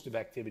whole host of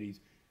activities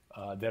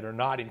that are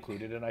not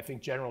included, and I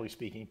think generally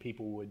speaking,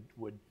 people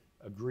would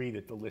agree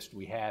that the list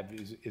we have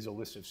is a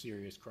list of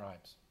serious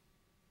crimes.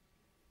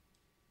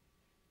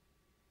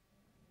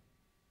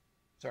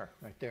 Sir,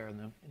 right there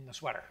in the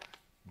sweater.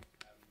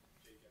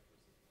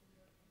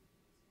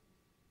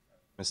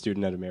 A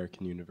student at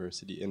American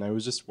University, and I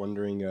was just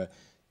wondering,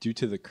 due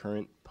to the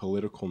current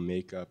political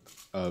makeup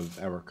of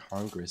our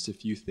Congress,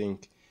 if you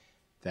think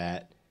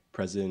that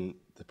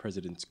the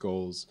president's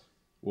goals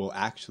will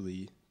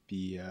actually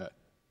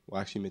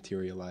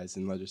materialize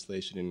in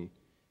legislation in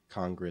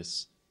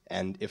Congress,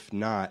 and if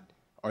not,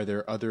 are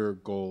there other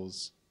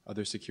goals,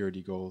 other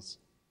security goals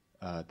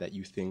that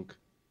you think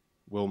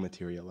will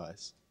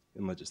materialize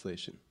in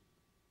legislation?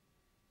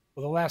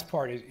 Well, the last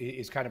part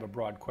is kind of a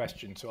broad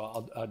question, so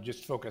I'll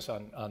just focus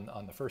on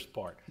the first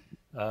part.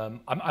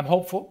 I'm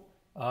hopeful.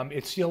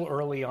 It's still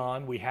early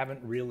on. We haven't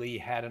really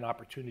had an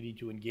opportunity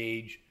to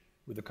engage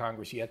with the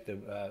Congress yet.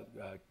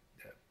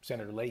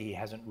 Senator Leahy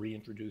hasn't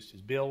reintroduced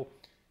his bill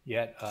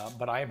yet,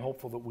 but I am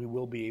hopeful that we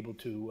will be able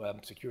to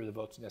secure the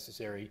votes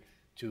necessary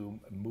to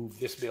move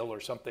this bill or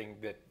something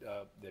that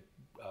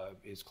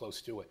is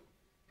close to it.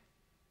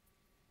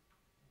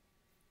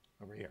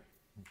 Over here.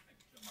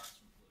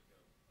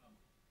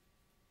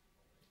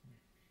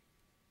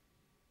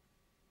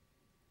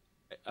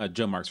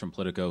 Joe Marks from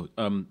Politico.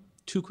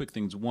 Two quick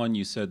things. One,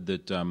 you said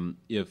that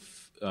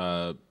if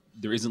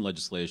there isn't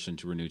legislation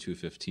to renew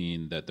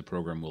 215, that the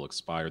program will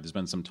expire. There's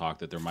been some talk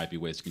that there might be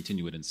ways to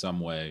continue it in some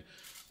way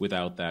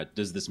without that.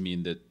 Does this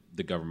mean that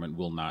the government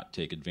will not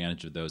take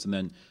advantage of those? And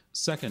then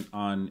second,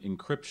 on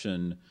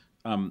encryption,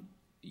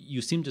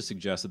 you seem to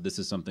suggest that this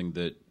is something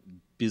that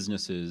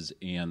businesses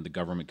and the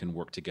government can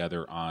work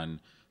together on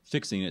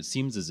fixing. It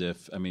seems as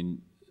if, I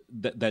mean,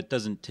 that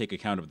doesn't take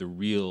account of the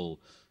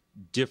real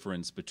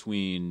difference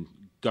between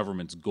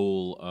government's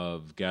goal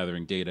of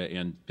gathering data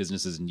and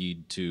businesses'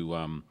 need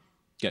to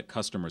get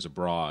customers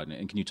abroad.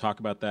 And can you talk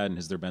about that? And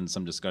has there been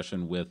some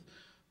discussion with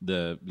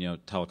the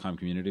telecom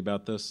community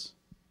about this?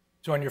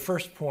 So on your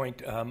first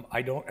point,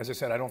 as I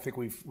said, I don't think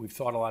we've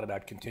thought a lot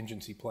about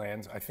contingency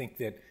plans. I think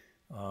that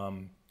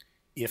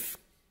if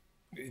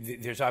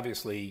there's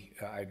obviously,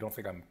 I don't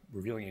think I'm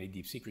revealing any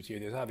deep secrets here,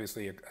 there's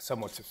obviously a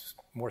somewhat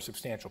more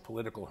substantial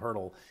political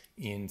hurdle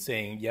in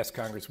saying, yes,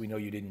 Congress, we know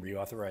you didn't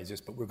reauthorize this,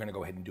 but we're going to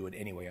go ahead and do it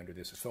anyway under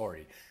this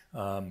authority.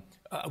 I'm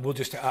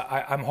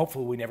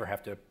hopeful we never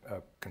have to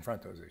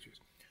confront those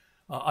issues.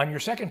 On your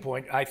second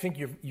point, I think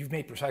you've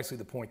made precisely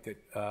the point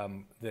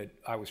that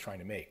I was trying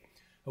to make,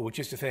 which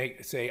is to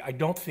say I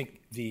don't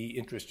think the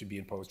interest should be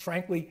imposed.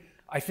 Frankly,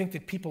 I think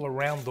that people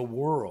around the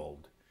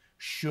world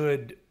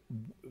should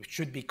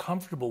be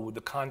comfortable with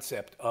the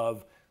concept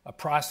of a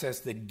process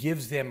that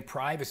gives them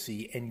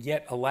privacy and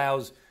yet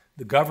allows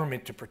the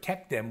government to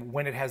protect them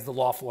when it has the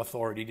lawful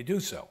authority to do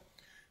so.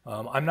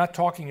 I'm not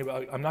talking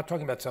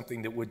about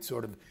something that would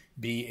sort of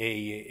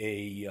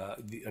be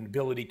an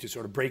ability to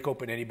sort of break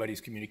open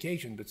anybody's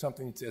communication, but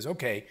something that says,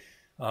 okay,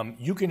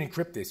 you can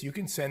encrypt this, you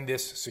can send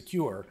this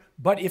secure,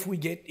 but if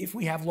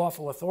we have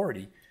lawful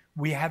authority,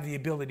 we have the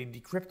ability to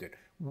decrypt it.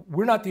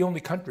 We're not the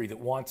only country that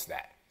wants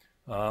that.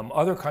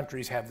 Other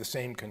countries have the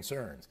same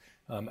concerns,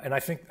 and I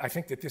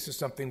think that this is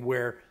something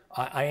where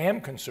I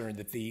am concerned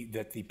that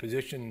the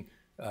position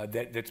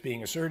that's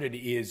being asserted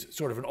is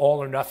sort of an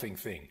all or nothing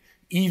thing.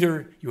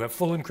 Either you have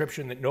full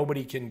encryption that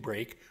nobody can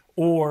break,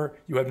 or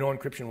you have no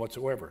encryption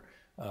whatsoever.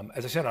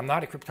 As I said, I'm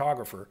not a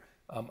cryptographer.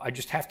 I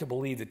just have to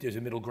believe that there's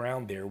a middle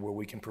ground there where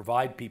we can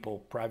provide people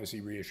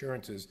privacy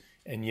reassurances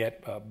and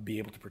yet be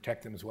able to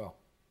protect them as well.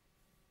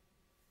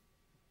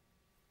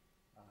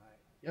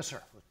 Yes,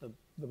 sir, with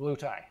the blue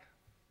tie.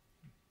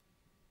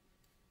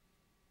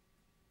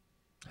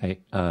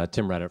 Hey,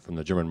 Tim Raddat from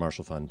the German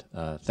Marshall Fund.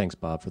 Thanks,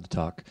 Bob, for the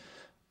talk.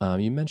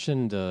 You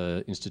mentioned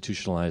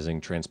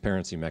institutionalizing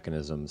transparency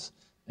mechanisms,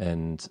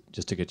 and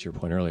just to get to your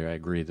point earlier, I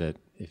agree that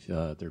if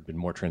there had been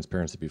more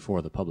transparency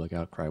before, the public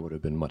outcry would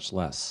have been much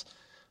less.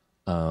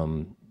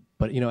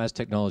 But as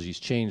technologies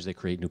change, they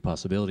create new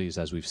possibilities.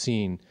 As we've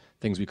seen,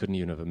 things we couldn't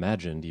even have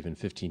imagined even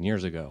 15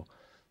 years ago.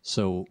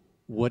 So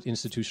what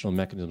institutional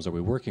mechanisms are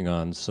we working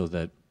on so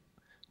that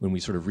when we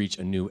sort of reach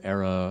a new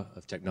era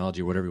of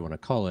technology, or whatever you want to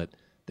call it,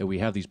 that we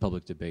have these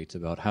public debates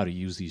about how to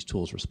use these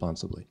tools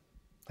responsibly?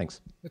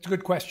 Thanks. That's a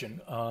good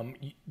question.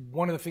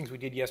 One of the things we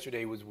did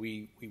yesterday was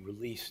we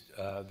released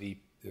the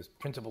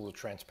principles of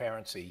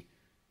transparency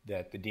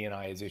that the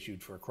DNI has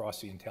issued for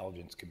across the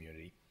intelligence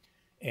community.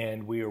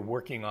 And we are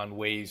working on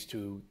ways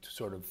to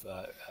sort of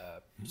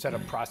set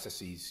up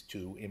processes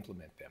to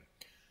implement them.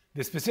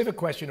 The specific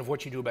question of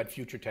what you do about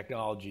future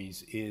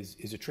technologies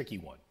is a tricky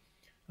one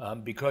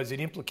because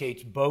it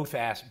implicates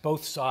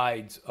both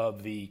sides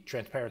of the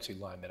transparency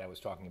line that I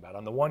was talking about.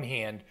 On the one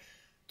hand,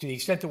 to the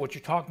extent that what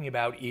you're talking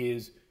about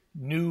is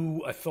new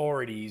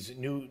authorities,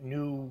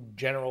 new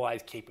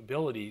generalized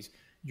capabilities,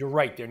 you're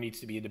right, there needs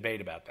to be a debate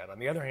about that. On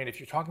the other hand, if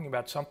you're talking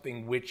about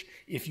something which,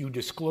 if you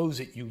disclose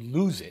it, you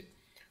lose it,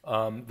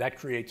 that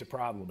creates a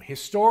problem.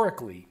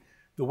 Historically,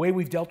 the way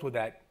we've dealt with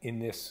that in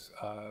this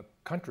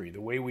country,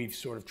 the way we've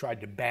sort of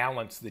tried to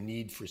balance the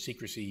need for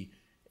secrecy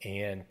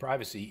and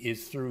privacy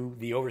is through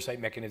the oversight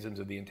mechanisms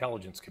of the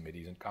intelligence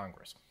committees in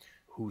Congress,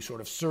 who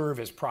sort of serve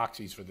as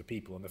proxies for the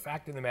people. And the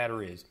fact of the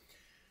matter is,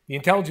 the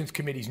intelligence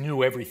committees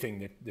knew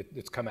everything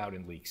that's come out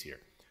in leaks here.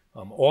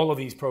 All of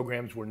these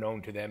programs were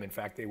known to them. In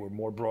fact, they were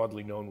more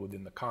broadly known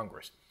within the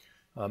Congress.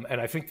 And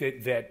I think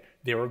that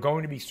there are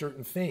going to be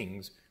certain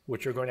things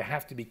which are going to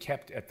have to be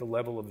kept at the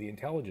level of the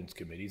intelligence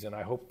committees. And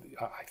I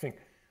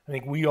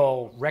think we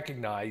all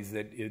recognize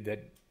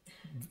that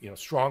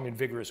strong and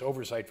vigorous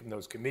oversight from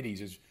those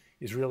committees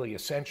is really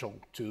essential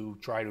to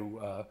try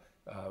to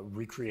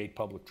recreate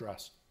public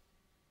trust.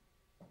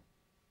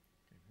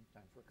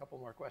 Time for a couple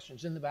more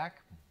questions in the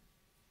back.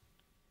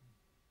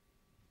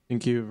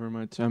 Thank you very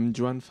much. I'm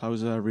Joan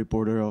Fauza,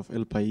 reporter of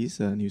El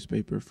País, a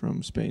newspaper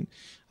from Spain.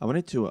 I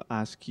wanted to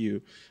ask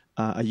you,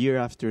 a year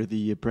after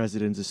the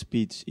president's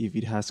speech, if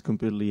it has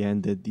completely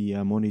ended the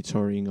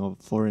monitoring of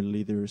foreign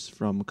leaders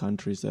from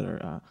countries that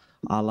are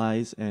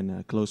allies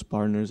and close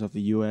partners of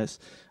the U.S.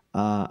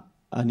 A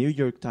New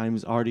York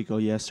Times article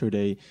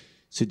yesterday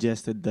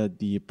suggested that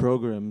the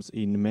programs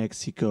in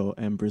Mexico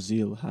and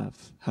Brazil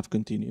have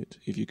continued.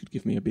 If you could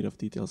give me a bit of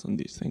details on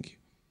this, thank you.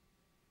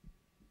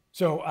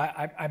 So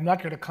I'm not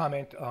going to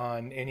comment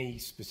on any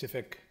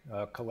specific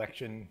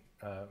collection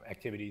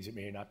activities that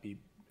may or not be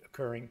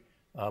occurring.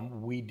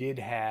 We did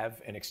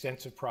have an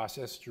extensive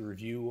process to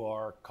review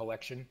our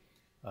collection,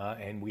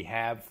 and we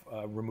have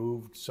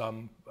removed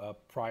some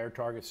prior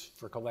targets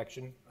for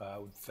collection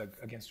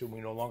against whom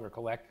we no longer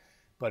collect.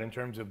 But in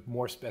terms of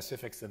more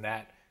specifics than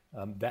that,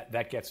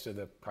 that gets to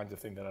the kinds of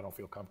thing that I don't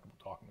feel comfortable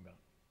talking about.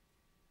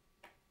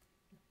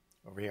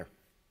 Over here.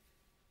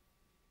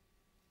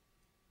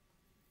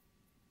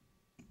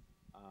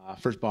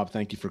 First, Bob,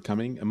 thank you for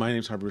coming. My name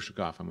is Harvey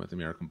Rushikoff. I'm with the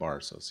American Bar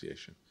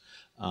Association.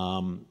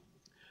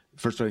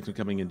 First, thanks for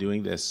coming and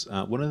doing this.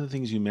 One of the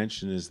things you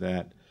mentioned is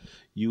that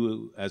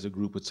you, as a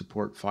group, would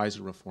support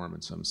FISA reform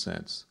in some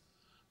sense,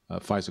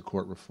 FISA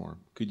court reform.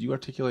 Could you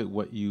articulate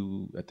what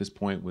you, at this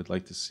point, would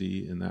like to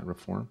see in that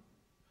reform?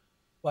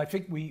 Well, I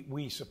think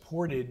we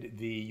supported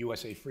the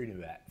USA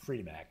Freedom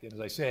Act. And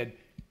as I said,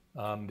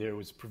 there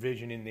was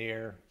provision in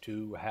there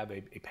to have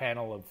a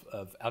panel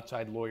of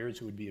outside lawyers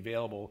who would be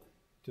available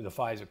to the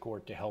FISA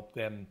court to help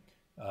them,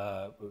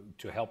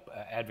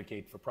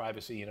 advocate for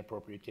privacy in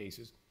appropriate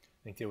cases.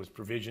 I think there was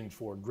provision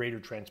for greater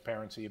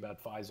transparency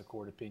about FISA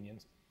court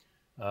opinions.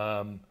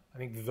 I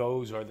think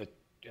those are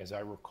as I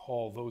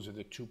recall, those are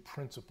the two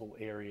principal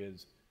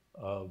areas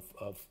of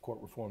court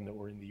reform that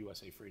were in the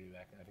USA Freedom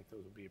Act, and I think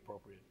those would be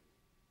appropriate.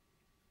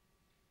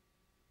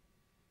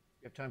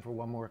 We have time for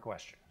one more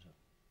question.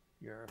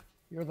 You're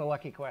the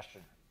lucky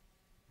questioner.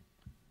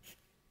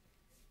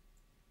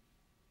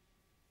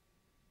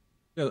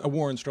 Yeah,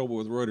 Warren Strobel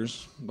with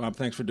Reuters. Bob,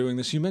 thanks for doing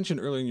this. You mentioned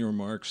earlier in your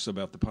remarks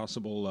about the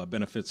possible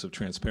benefits of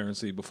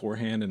transparency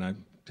beforehand, and I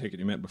take it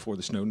you meant before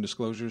the Snowden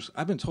disclosures.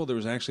 I've been told there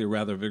was actually a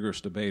rather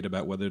vigorous debate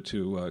about whether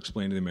to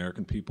explain to the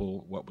American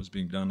people what was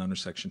being done under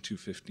Section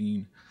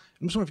 215.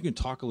 I'm just wondering if you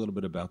can talk a little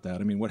bit about that.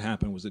 I mean, what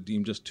happened? Was it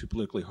deemed just too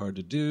politically hard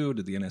to do?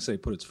 Did the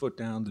NSA put its foot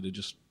down? Did it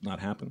just not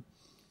happen?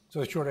 So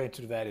the short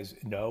answer to that is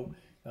no.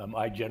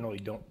 I generally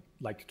don't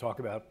like to talk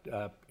about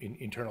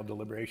internal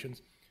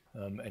deliberations,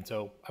 and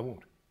so I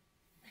won't.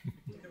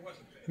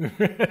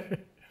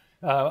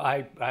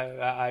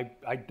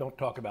 I don't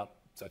talk about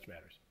such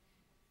matters.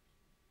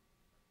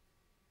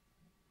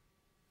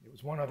 There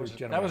was one other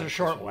gentleman. That was a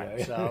short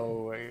one.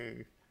 So,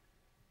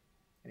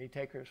 any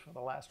takers for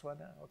the last one?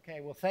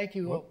 Okay. Well, thank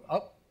you.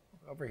 Oh,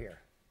 over here.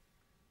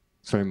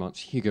 Thanks very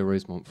much. Hugo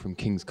Rosemont from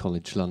King's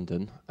College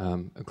London.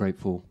 A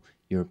grateful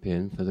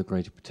European for the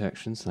greater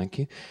protections, thank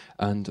you.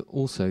 And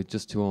also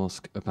just to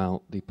ask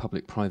about the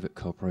public-private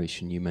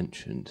cooperation you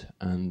mentioned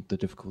and the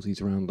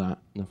difficulties around that.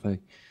 And if I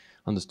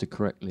understood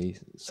correctly,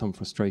 some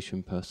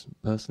frustration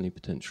personally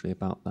potentially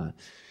about that.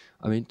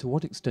 I mean, to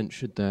what extent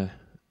should there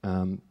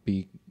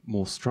be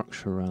more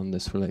structure around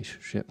this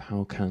relationship?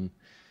 How can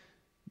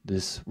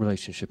this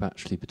relationship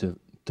actually be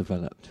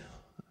developed?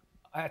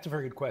 That's a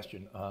very good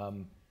question.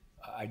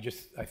 I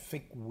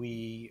think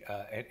we,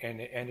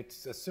 and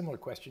it's a similar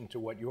question to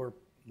what your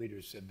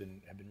leaders have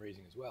been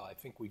raising as well. I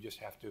think we just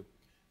have to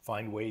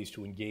find ways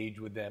to engage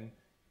with them.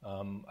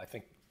 I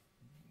think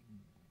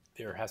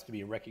there has to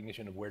be a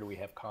recognition of where do we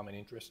have common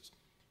interests,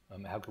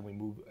 how can we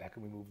move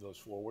those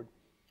forward,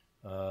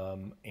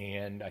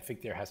 and I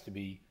think there has to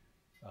be.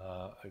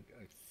 I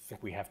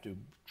think we have to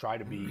try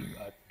to be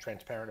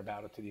transparent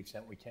about it to the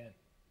extent we can.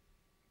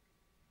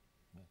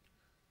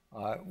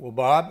 Well,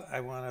 Bob,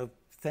 I want to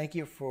thank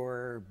you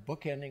for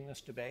bookending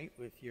this debate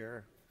with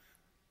your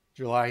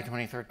July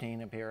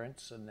 2013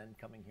 appearance and then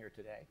coming here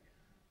today,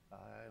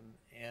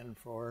 and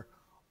for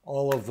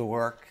all of the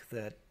work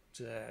that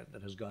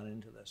has gone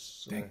into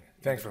this.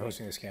 Thanks for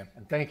hosting this, Cam.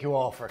 And thank you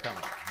all for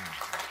coming.